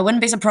 I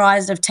wouldn't be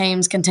surprised if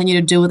teams continue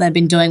to do what they've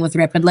been doing with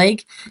Rapid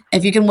League.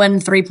 If you can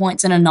win 3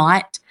 points in a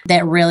night,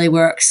 that really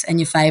works in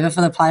your favour for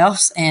the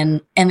playoffs.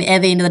 And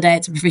at the end of the day,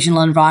 it's a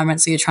professional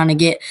environment, so you're trying to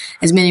get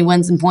as many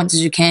wins and points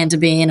as you can to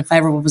be in a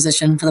favourable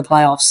position for the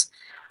playoffs.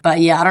 But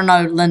yeah, I don't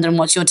know, Linden,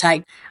 what's your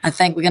take? I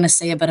think we're going to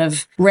see a bit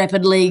of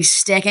Rapid League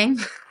stacking.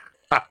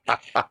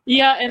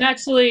 Yeah, and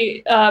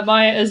actually,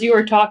 Maia, as you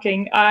were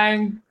talking,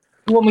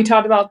 when we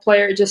talked about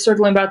players, just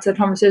circling back to the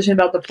conversation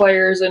about the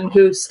players and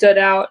who stood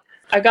out,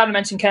 I got to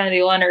mention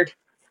Kennedy Leonard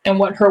and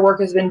what her work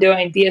has been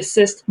doing. The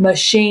assist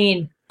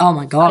machine. Oh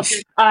my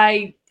gosh.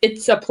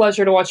 It's a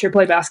pleasure to watch her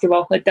play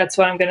basketball. Like, that's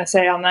what I'm going to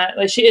say on that.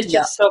 Like, she is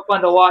just so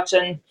fun to watch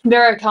and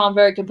very calm,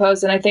 very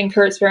composed. And I think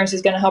her experience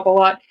is going to help a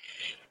lot.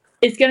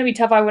 It's going to be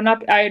tough.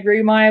 I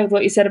agree, Maia, with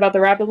what you said about the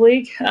Rapid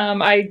League.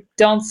 I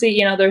don't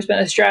see, there's been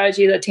a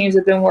strategy that teams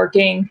have been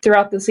working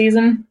throughout the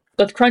season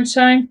with crunch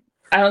time.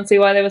 I don't see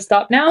why they would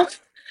stop now.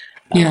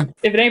 Yeah.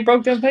 If it ain't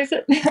broke, don't fix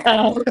it.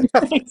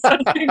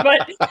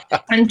 But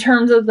in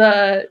terms of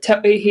the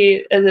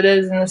Tauihi as it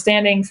is in the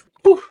standings,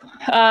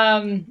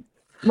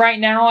 right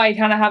now I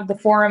kind of have the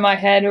 4 in my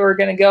head who are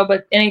going to go,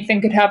 but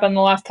anything could happen in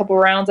the last couple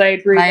of rounds. I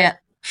agree.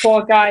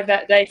 For a guy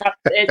that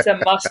it's a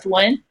must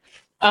win.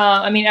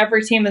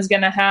 Every team is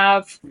going to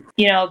have,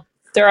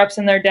 their ups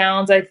and their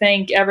downs. I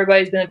think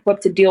everybody's been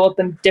equipped to deal with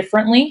them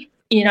differently.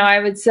 I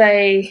would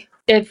say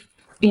if,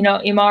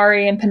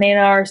 Imari and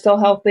Panena are still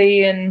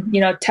healthy and,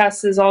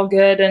 Tess is all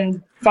good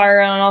and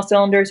firing on all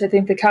cylinders, I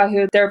think the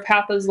Kahu, their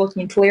path is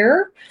looking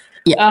clearer.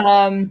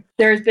 Yeah.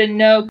 There's been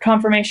no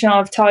confirmation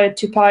of Talia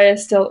Tupaia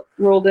still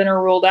ruled in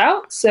or ruled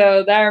out.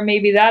 So there may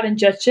be that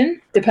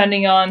injection,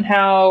 depending on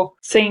how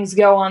things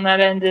go on that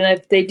end and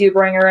if they do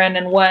bring her in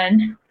and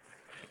when.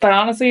 But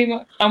honestly,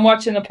 I'm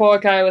watching the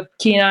Polakai with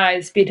keen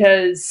eyes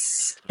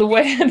because the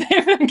way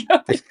they've been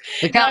going.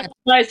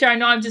 I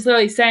know I'm just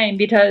literally saying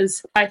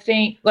because I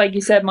think, like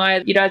you said,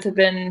 Maia, you guys have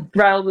been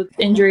rattled with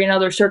injury and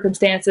other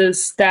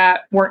circumstances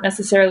that weren't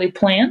necessarily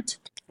planned.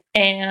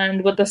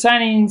 And with the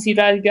signings you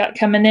guys got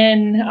coming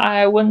in,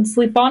 I wouldn't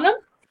sleep on them.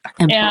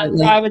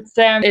 And I would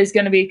say is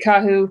going to be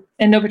Kahu,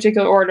 in no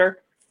particular order.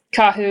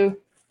 Kahu,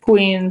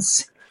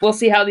 Queens. We'll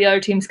see how the other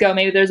teams go.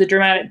 Maybe there's a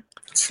dramatic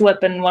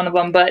slip in one of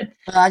them, but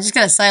I just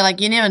gotta say,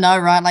 like, you never know,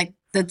 right? Like,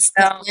 the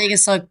league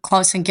is so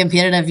close and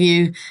competitive.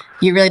 You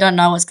really don't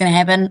know what's going to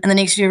happen in the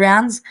next few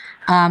rounds.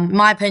 In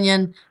my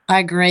opinion, I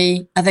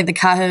agree. I think the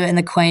Kahu and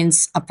the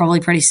Queens are probably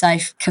pretty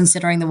safe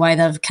considering the way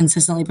they've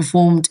consistently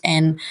performed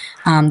and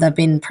they've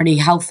been pretty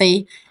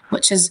healthy,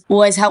 which is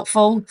always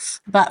helpful.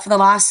 But for the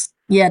last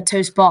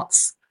 2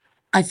 spots,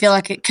 I feel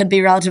like it could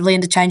be relatively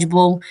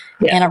interchangeable,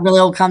 and it really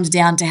all comes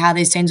down to how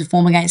these teams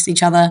perform against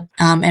each other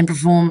and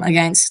perform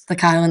against the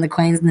Kahu and the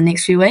Queens in the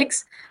next few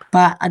weeks.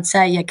 But I'd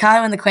say,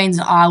 Kahu and the Queens,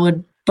 I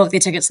would book their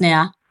tickets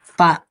now.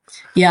 But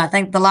yeah, I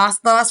think the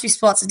last few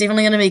spots are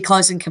definitely going to be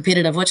close and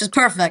competitive, which is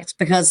perfect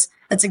because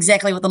it's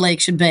exactly what the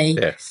league should be.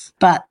 Yeah.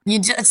 But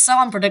it's so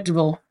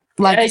unpredictable.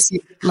 Like you said,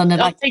 Linda,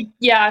 I'm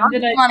don't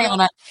gonna put money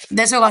on it.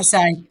 That's all I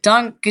say.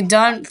 Don't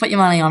put your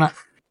money on it.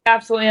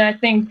 absolutely. And I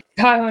think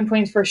Tauihi and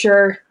Queens for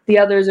sure. The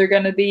others are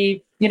going to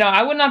be.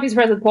 I would not be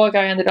surprised if the Pollock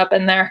guy ended up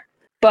in there.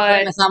 But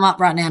Give a thumb up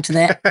right now to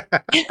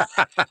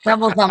that.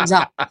 Double thumbs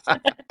up.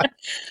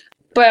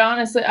 But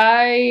honestly,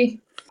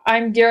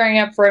 I'm gearing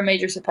up for a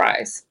major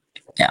surprise.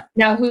 Yeah.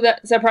 Now, who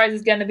that surprise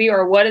is going to be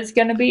or what it's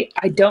going to be,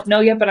 I don't know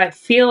yet, but I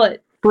feel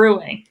it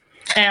brewing,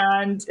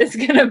 and it's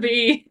going to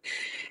be.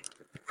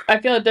 I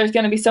feel like there's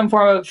going to be some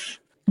form of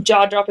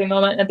jaw-dropping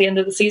moment at the end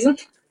of the season,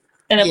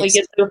 and if we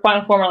get to the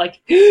final form, we're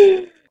like,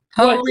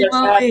 what Holy just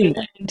moly.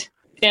 happened?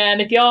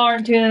 And if y'all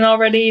aren't tuning in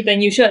already,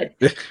 then you should.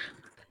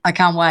 I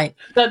can't wait.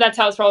 So that's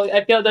how it's probably.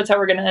 I feel like that's how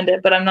we're going to end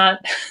it, but I'm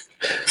not.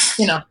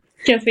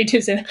 Can't speak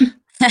too soon.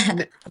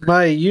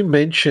 May, you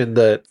mentioned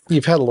that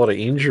you've had a lot of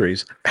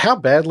injuries. How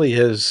badly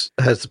has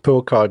the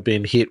Purkai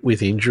been hit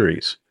with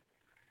injuries?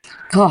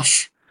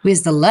 Gosh,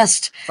 where's the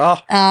list? Oh,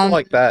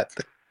 like that.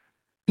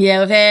 Yeah,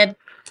 we've had.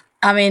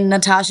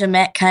 Natasha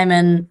Mack came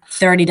in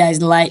 30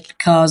 days late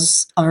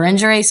because of her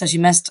injury, so she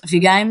missed a few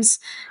games.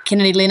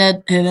 Kennedy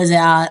Leonard, who is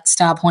our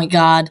star point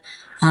guard,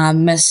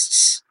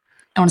 missed,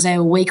 I want to say,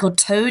 a week or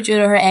two due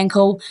to her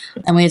ankle,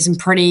 and we had some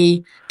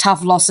pretty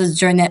tough losses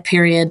during that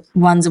period,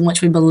 ones in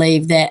which we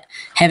believe that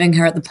having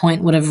her at the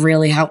point would have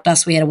really helped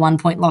us. We had a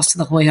 1-point loss to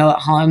the Hoiho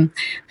at home,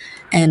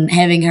 and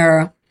having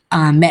her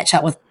match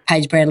up with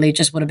Paige Bradley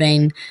just would have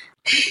been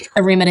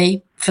a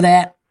remedy for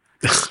that.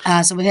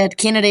 So we've had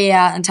Kennedy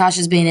out and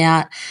Tasha's been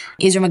out.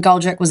 Ezra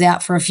McGoldrick was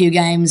out for a few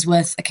games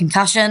with a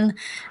concussion.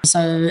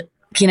 So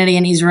Kennedy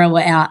and Ezra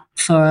were out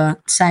for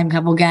the same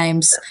couple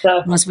games.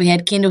 Plus we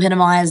had Kendall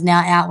Hiddemeyer's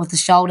now out with the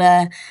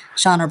shoulder.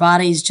 Shana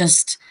Rabati's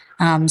just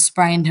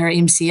sprained her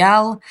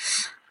MCL.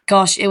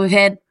 Gosh, we've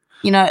had,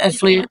 a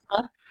flu.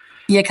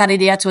 Yeah, Kari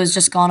Diato has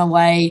just gone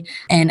away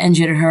and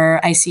injured her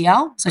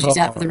ACL. So she's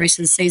out for the rest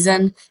of the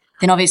season.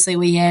 Then obviously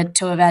we had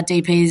 4 of our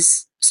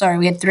DPs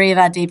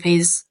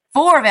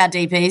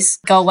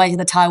go away to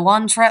the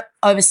Taiwan trip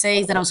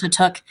overseas. That also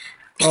took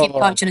head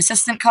coach and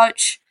assistant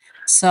coach.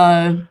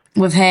 So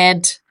we've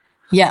had,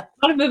 a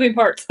lot of moving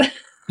parts.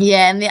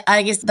 Yeah, and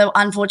I guess the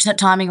unfortunate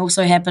timing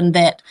also happened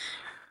that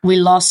we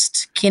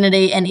lost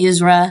Kennedy and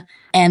Ezra,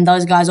 and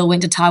those guys all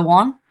went to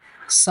Taiwan.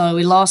 So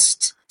we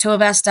lost 2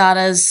 of our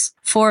starters,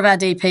 4 of our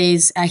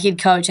DPs, our head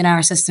coach and our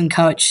assistant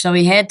coach. So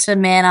we had to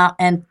man up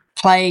and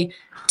play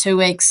 2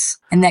 weeks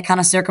in that kind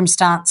of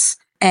circumstance.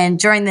 And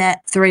during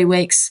that 3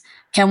 weeks,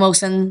 Cam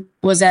Wilson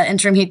was our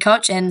interim head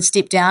coach and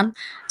stepped down.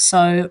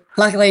 So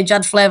luckily,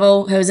 Judd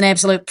Flavel, who was an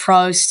absolute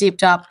pro,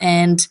 stepped up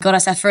and got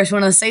us our first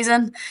win of the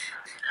season.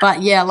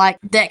 But yeah, like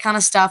that kind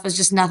of stuff is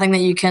just nothing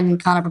that you can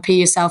kind of prepare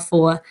yourself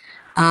for.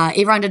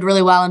 Everyone did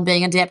really well in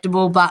being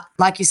adaptable, but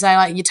like you say,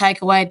 like you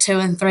take away 2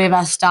 and 3 of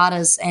our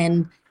starters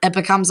and it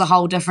becomes a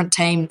whole different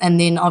team. And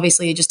then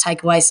obviously you just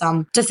take away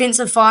some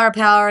defensive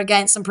firepower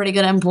against some pretty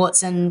good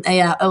imports. And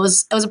yeah, it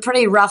was a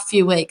pretty rough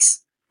few weeks.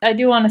 I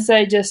do want to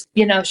say just,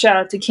 shout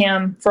out to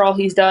Cam for all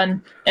he's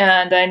done.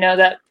 And I know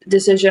that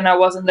decision, I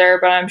wasn't there,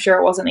 but I'm sure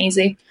it wasn't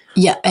easy.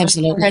 Yeah,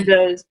 absolutely. I had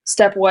to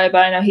step away,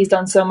 but I know he's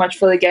done so much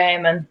for the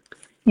game and,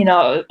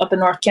 up in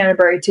North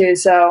Canterbury too.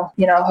 So,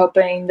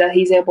 hoping that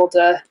he's able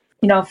to,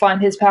 find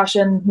his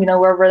passion,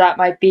 wherever that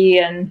might be.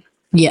 And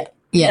yeah.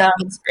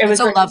 It was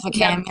all love for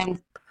Cam.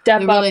 And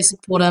we really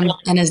support him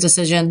in his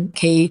decision.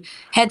 He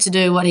had to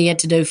do what he had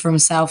to do for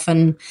himself.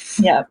 And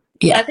yeah.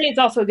 I think it's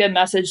also a good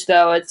message,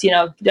 though. It's, you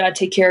gotta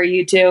take care of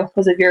you, too,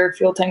 because if your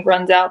fuel tank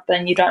runs out,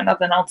 then you don't have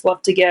nothing else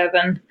left to give.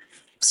 And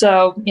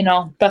so,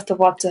 best of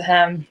luck to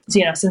him,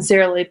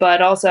 sincerely.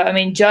 But also,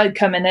 Judd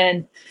coming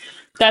in,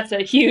 that's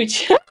a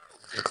huge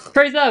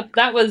praise up.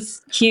 That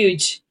was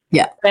huge.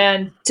 Yeah.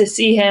 And to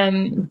see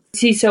him,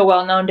 he's so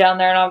well known down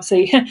there, and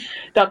obviously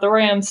got the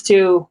Rams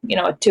to,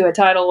 to a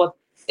title.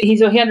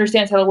 He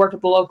understands how to work with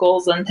the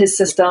locals and his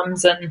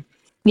systems, and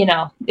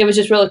it was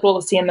just really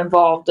cool to see him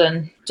involved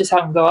and just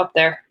have him go up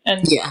there.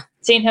 And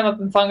seeing him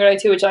up in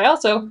Whangarei too, which I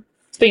also,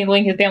 speaking of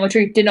Lincoln family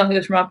tree, didn't know he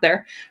was from up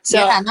there. So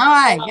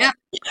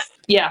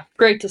yeah,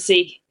 great to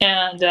see.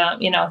 And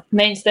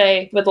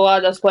mainstay with a lot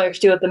of those players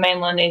too at the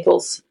mainland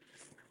Eagles.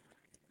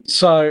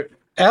 So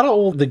out of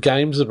all the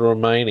games that are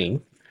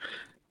remaining,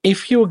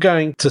 if you were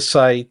going to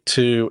say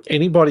to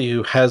anybody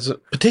who has,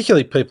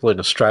 particularly people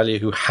in Australia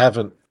who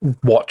haven't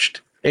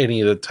watched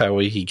any of the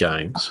Tauihi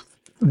games,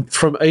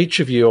 from each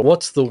of you,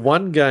 what's the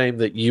one game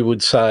that you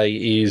would say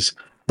is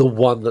the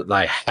one that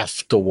they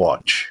have to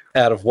watch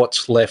out of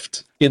what's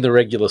left in the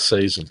regular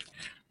season?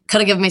 Could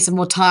have given me some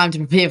more time to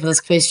prepare for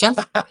this question.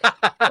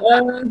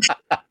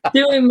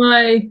 Doing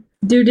my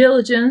due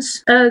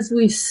diligence as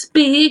we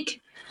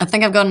speak. I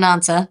think I've got an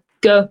answer.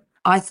 Go.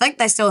 I think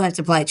they still have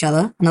to play each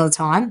other another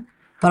time,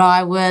 but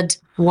I would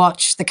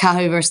watch the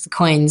Kahu versus the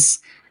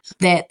Queens.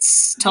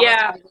 That's top of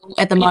the table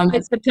at the moment.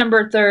 It's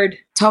September 3rd.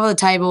 Top of the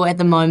table at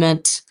the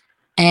moment,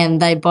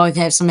 and they both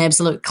have some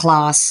absolute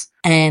class,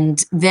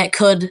 and that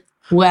could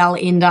well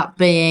end up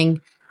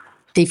being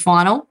the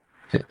final.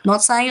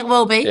 Not saying it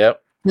will be.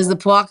 Yep. Because the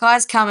Puakai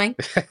is coming.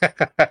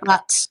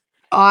 But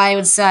I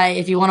would say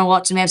if you want to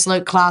watch some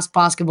absolute class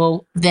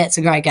basketball, that's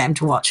a great game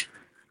to watch.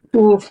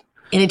 Oof.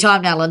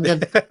 Anytime now,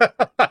 Linden.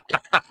 I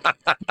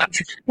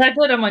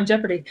put them on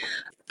Jeopardy.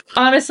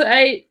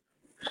 Honestly,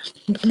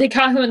 the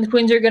Kahu and the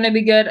Queens are going to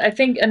be good. I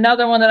think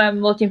another one that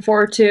I'm looking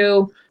forward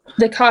to,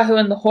 the Kahu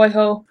and the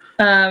Hoiho,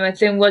 I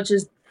think, which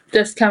is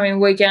this coming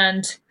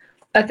weekend.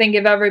 I think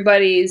if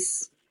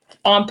everybody's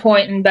on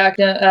point and back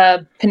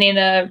to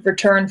Panina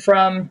returned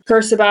from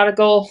her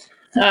sabbatical,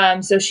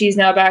 so she's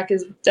now back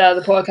as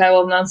the Polakai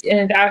will announce,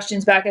 and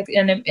Ashton's back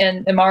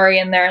and Amari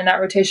in there in that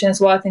rotation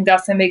as well. I think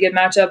that's going to be a good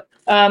matchup.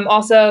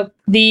 Also,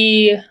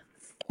 the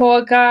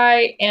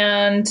Polakai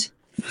and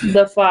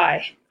the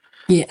Phi.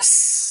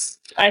 Yes.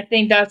 I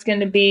think that's going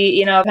to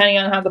be, depending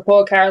on how the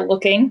Polakai are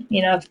looking,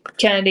 if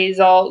Kennedy's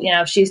all,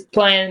 if she's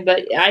playing,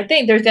 but I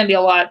think there's going to be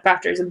a lot of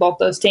factors in both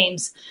those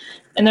teams.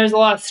 And there's a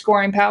lot of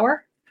scoring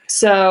power.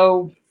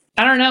 So,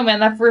 I don't know, man.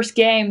 That first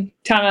game,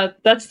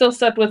 that still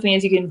stuck with me,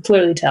 as you can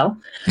clearly tell.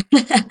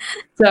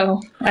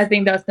 So, I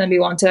think that's going to be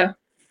one, too.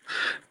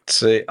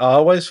 See, I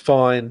always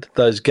find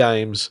those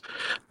games,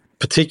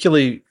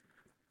 particularly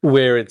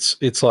where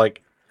it's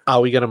like,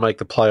 are we going to make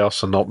the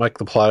playoffs or not make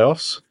the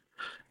playoffs?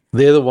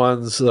 They're the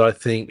ones that I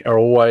think are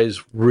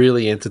always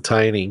really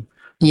entertaining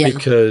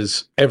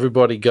because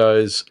everybody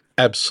goes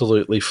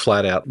absolutely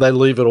flat out. They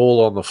leave it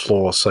all on the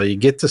floor, so you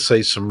get to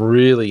see some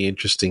really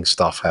interesting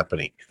stuff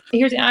happening.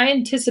 I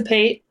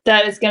anticipate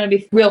that it's going to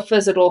be real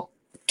physical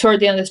toward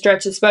the end of the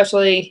stretch,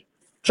 especially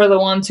for the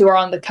ones who are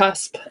on the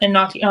cusp and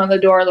knocking on the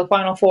door of the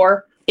Final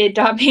Four. It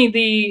got me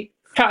the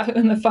Kahu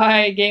and the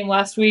Phi game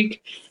last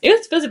week. It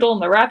was physical in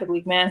the Rapid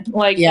League, man. And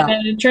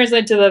then it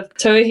translated to the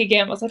Tauihi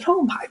game. I was like,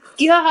 oh my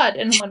God.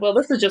 And I'm like, well,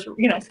 this is just, right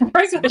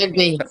with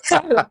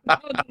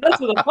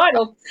the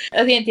finals.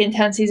 I think the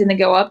intensity's going to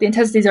go up. The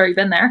intensity's already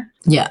been there.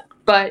 Yeah.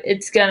 But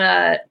it's going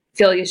to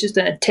feel like it's just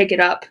going to take it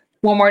up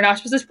one more notch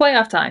because it's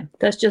playoff time.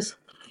 That's just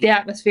the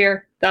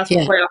atmosphere. That's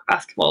what playoff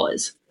basketball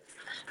is.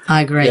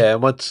 I agree. Yeah,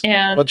 once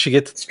you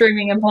get to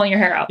streaming and pulling your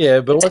hair out. Yeah,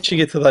 but once you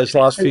get to those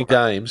last few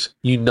games,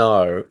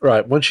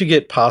 right? Once you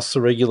get past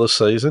the regular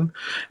season,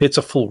 it's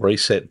a full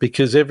reset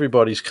because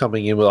everybody's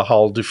coming in with a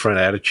whole different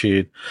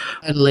attitude.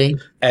 Totally.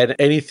 And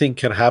anything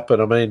can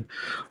happen. I mean,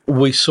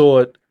 we saw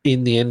it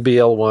in the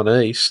NBL 1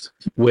 East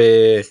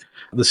where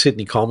the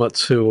Sydney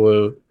Comets, who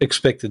were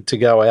expected to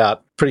go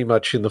out pretty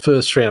much in the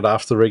first round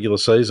after the regular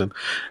season,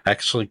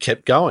 actually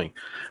kept going.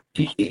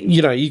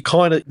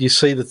 You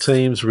see the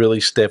teams really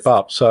step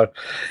up, so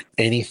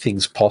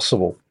anything's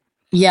possible.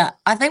 Yeah,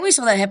 I think we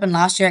saw that happen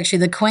last year, actually.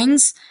 The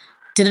Queens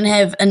didn't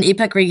have an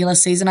epic regular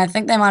season. I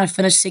think they might have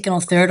finished second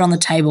or third on the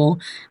table,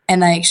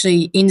 and they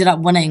actually ended up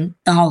winning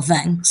the whole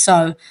thing.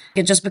 So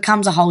it just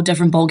becomes a whole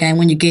different ballgame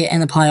when you get in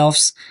the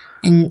playoffs.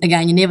 And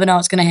again, you never know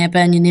what's going to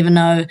happen. You never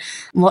know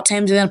what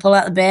teams are going to pull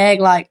out the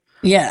bag.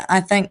 I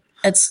think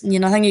it's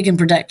nothing you can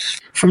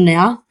predict from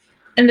now.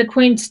 And the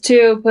Queens,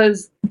 too,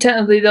 because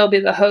technically they'll be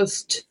the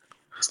host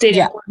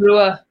Stadium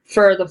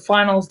for the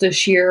finals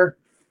this year.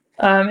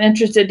 I'm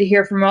interested to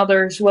hear from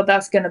others what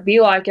that's going to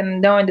be like.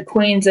 And knowing the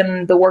Queens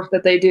and the work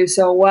that they do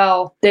so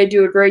well, they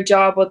do a great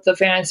job with the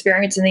fan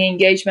experience and the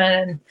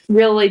engagement and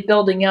really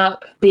building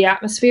up the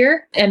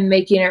atmosphere and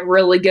making it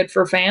really good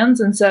for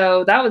fans. And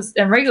so that was,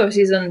 in regular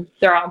season,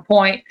 they're on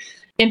point.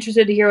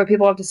 Interested to hear what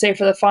people have to say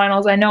for the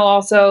finals. I know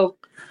also,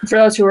 for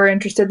those who are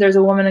interested, there's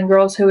a women and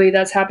girls Hui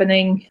that's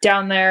happening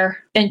down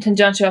there in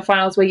conjunction with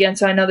finals weekend.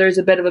 So I know there's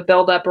a bit of a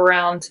build-up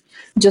around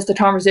just the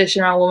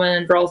conversation around women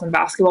and girls in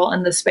basketball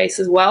in this space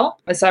as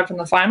well, aside from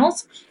the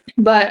finals.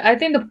 But I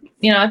think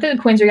the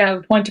Queens are going to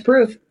have a point to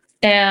prove.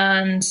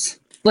 And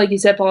like you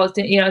said, Paul, it's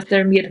going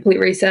to be a complete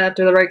reset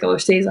after the regular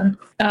season.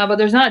 But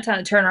there's not a ton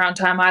of turnaround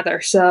time either.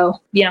 So,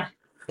 I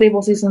think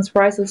we'll see some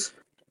surprises.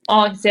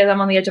 All I can say is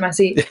I'm on the edge of my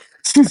seat.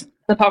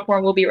 The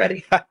popcorn will be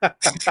ready.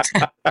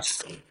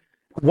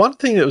 One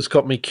thing that has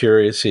got me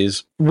curious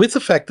is, with the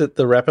fact that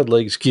the Rapid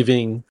League's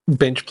giving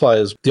bench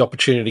players the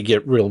opportunity to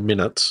get real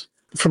minutes,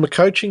 from a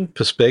coaching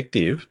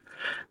perspective,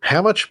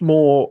 how much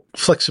more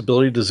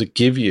flexibility does it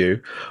give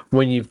you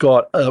when you've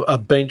got a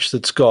bench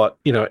that's got,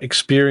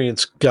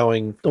 experience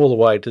going all the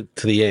way to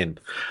the end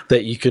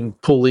that you can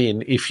pull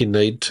in if you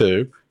need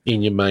to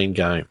in your main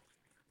game?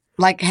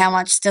 Like, how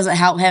much does it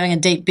help having a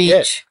deep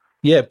bench?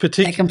 Yeah,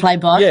 they can play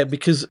both. Yeah,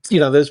 because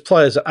those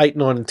players at 8,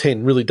 9, and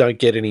 10 really don't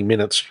get any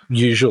minutes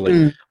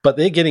usually, but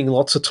they're getting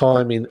lots of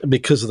time in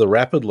because of the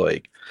Rapid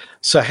League.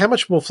 So, how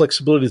much more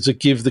flexibility does it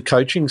give the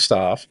coaching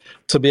staff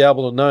to be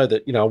able to know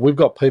that we've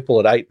got people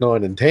at 8,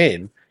 9, and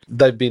 10?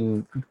 They've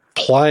been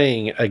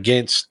playing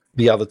against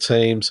the other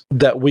teams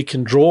that we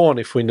can draw on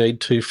if we need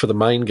to for the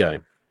main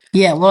game.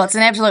 Yeah, well, it's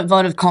an absolute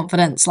vote of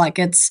confidence. Like,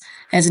 it's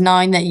It's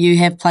knowing that you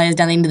have players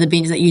down the end of the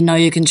bench that you know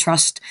you can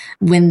trust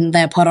when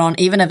they're put on,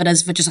 even if it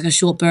is for just like a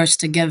short burst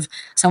to give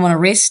someone a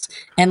rest.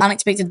 And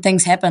unexpected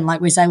things happen.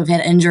 Like we say, we've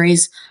had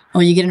injuries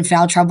or you get in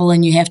foul trouble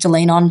and you have to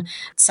lean on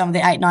some of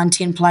the 8, 9,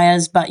 10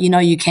 players, but you know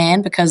you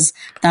can because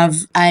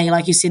they've,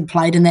 like you said,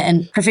 played in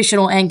that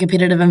professional and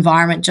competitive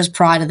environment just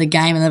prior to the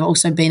game, and they've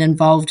also been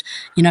involved,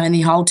 in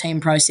the whole team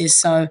process.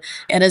 So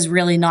it is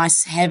really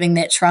nice having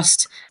that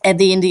trust at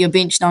the end of your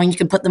bench, knowing you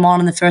can put them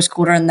on in the first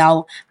quarter and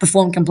they'll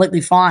perform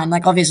completely fine.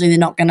 Like obviously they're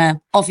not going to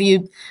offer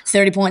you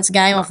 30 points a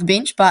game off the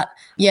bench, but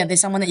yeah,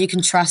 there's someone that you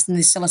can trust and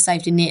there's still a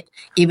safety net,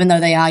 even though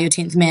they are your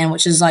 10th man,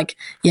 which is like,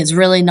 yeah, it's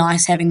really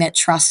nice having that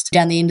trust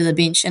down the end of the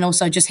bench, and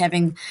also just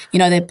having,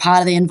 they're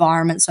part of the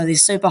environment, so they're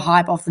super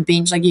hype off the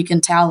bench. Like you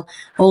can tell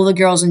all the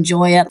girls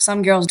enjoy it.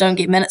 Some girls don't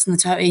get minutes in the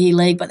Tauihi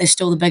League, but they're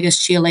still the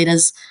biggest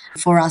cheerleaders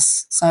for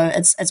us. So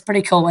it's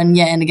pretty cool. And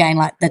yeah, and again,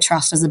 like the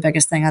trust is the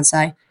biggest thing, I'd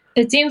say.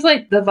 It seems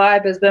like the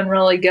vibe has been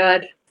really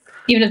good.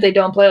 Even if they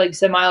don't play, like you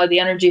said, Maia, the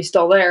energy is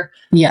still there.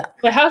 Yeah.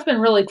 What has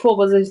been really cool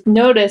was I've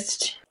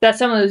noticed that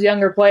some of those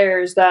younger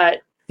players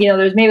that,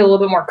 there's maybe a little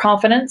bit more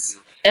confidence.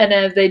 And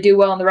if they do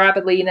well in the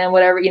Rapid League and then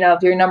whatever,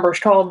 if your number's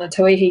called in the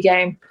Tauihi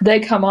game,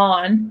 they come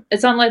on.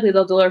 It's unlikely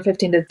they'll deliver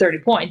 15 to 30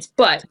 points,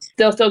 but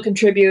they'll still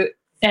contribute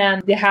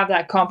and they have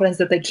that confidence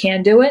that they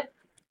can do it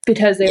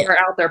because they were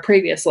out there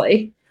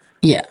previously.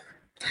 Yeah,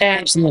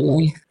 and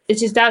absolutely.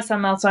 It's just that's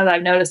something else that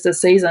I've noticed this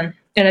season,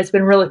 and it's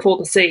been really cool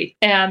to see,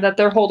 and that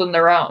they're holding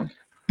their own.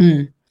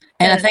 And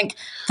I think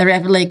the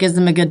Rapid League gives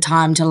them a good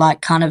time to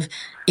like kind of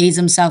ease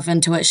themselves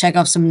into it, shake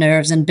off some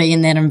nerves and be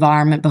in that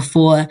environment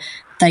before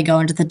they go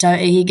into the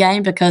Tauihi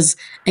game, because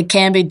it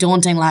can be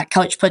daunting. Like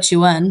coach puts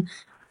you in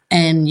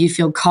and you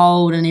feel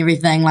cold and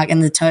everything like in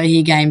the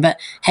Tauihi game, but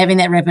having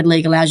that Rapid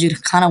League allows you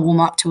to kind of warm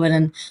up to it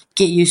and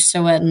get used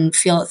to it and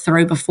feel it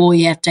through before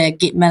you have to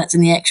get minutes in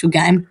the actual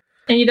game.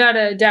 And you got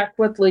to adapt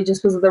quickly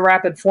just because of the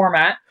rapid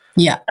format.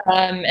 Yeah.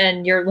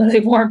 And you're literally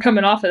warm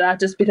coming off of that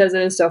just because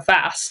it is so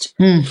fast.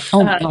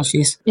 Oh my gosh,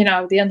 yes.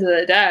 At the end of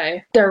the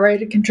day, they're ready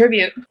to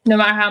contribute. No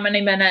matter how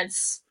many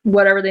minutes,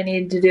 whatever they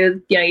need to do,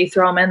 you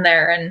throw them in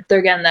there and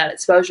they're getting that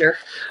exposure.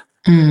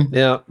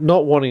 Now,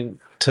 not wanting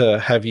to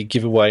have you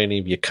give away any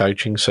of your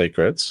coaching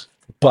secrets,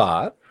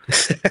 but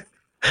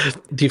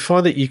do you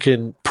find that you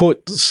can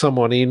put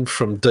someone in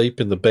from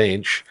deep in the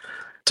bench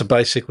to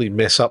basically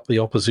mess up the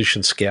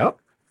opposition scout?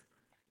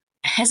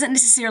 Hasn't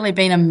necessarily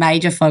been a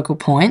major focal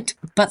point,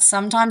 but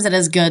sometimes it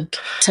is good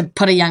to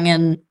put a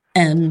youngin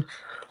in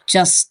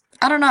just,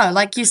 I don't know,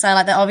 like you say,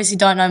 like they obviously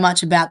don't know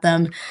much about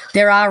them.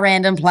 There are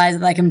random players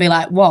that they can be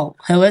like, whoa,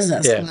 who is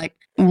this? Yeah. Like,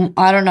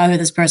 I don't know who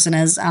this person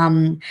is.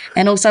 And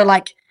also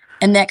like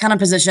in that kind of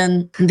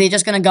position, they're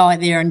just going to go out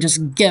there and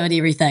just give it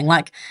everything.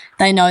 Like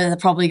they know that they've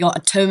probably got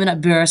a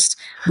 2-minute burst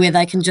where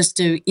they can just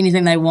do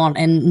anything they want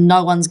and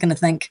no one's going to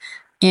think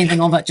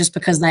anything of it just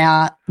because they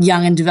are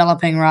young and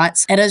developing, right?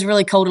 It is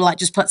really cool to like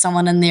just put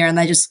someone in there and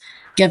they just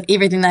give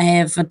everything they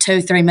have for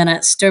 2-3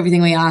 minutes, do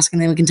everything we ask,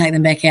 and then we can take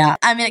them back out.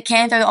 I mean, it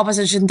can throw the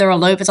opposition through a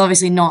loop. It's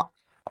obviously not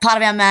part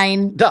of our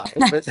main,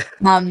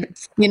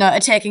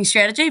 attacking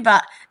strategy,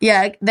 but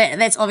yeah,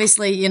 that's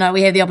obviously,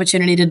 we have the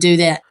opportunity to do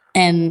that.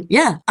 And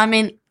yeah, I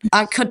mean,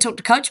 I could talk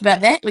to coach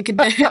about that. We could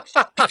do pick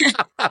up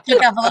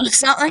a little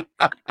something.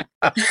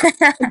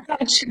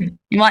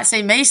 You might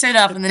see me suit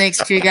up in the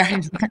next few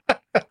games.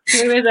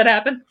 Can we make that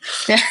happen?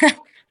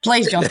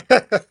 Please, John.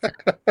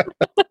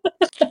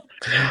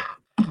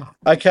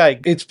 Okay,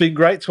 it's been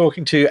great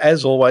talking to you,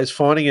 as always,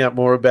 finding out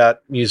more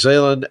about New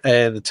Zealand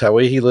and the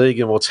Tauihi League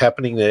and what's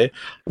happening there.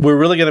 We're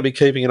really going to be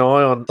keeping an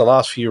eye on the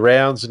last few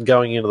rounds and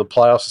going into the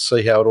playoffs to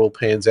see how it all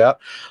pans out.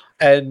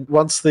 And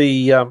once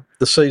the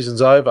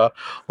season's over,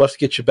 we'll have to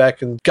get you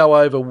back and go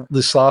over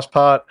this last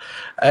part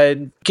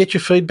and get your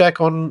feedback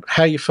on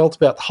how you felt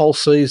about the whole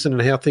season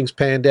and how things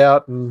panned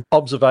out and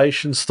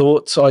observations,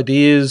 thoughts,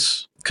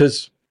 ideas,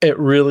 because it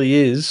really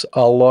is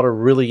a lot of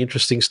really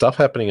interesting stuff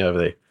happening over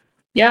there.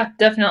 Yeah,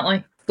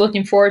 definitely.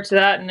 Looking forward to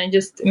that. And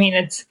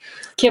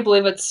can't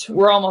believe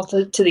we're almost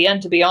to the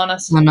end, to be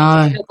honest. I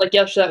know. It feels like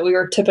yesterday we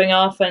were tipping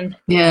off and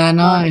yeah, I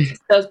know. It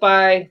goes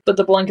by with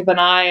the blink of an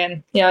eye.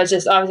 And, it's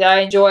just obviously I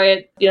enjoy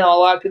it. A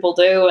lot of people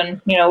do.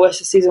 And, wish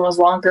the season was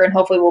longer and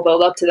hopefully we'll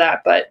build up to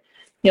that. But,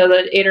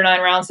 the 8 or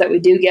 9 rounds that we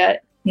do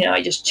get,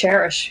 I just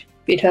cherish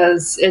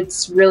because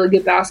it's really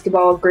good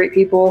basketball, great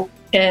people,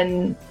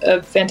 and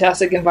a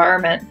fantastic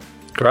environment.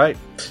 Great.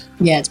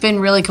 Yeah, it's been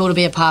really cool to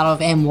be a part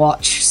of and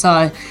watch.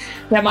 So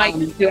that might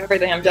do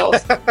everything. I'm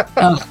jealous.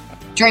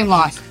 Dream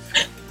life.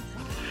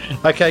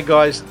 Okay,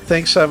 guys,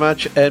 thanks so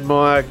much. And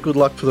Maia, good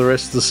luck for the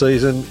rest of the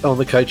season on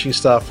the coaching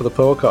staff for the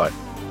Paukai.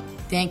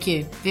 Thank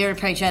you. Very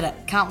appreciate it.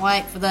 Can't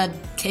wait for the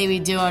Kiwi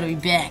duo to be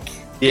back.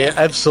 Yeah,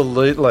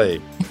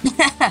 absolutely.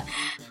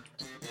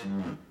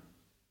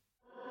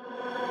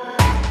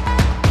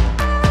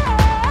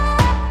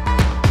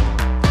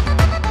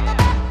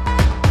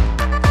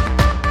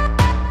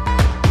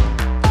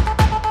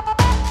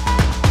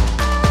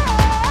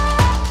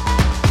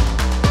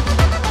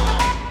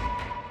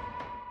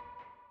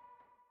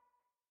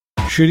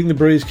 Shooting the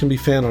Breeze can be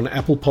found on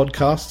Apple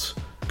Podcasts,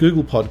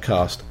 Google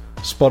Podcast,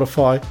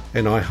 Spotify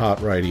and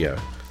iHeartRadio.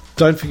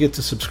 Don't forget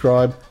to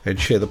subscribe and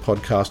share the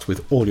podcast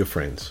with all your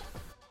friends.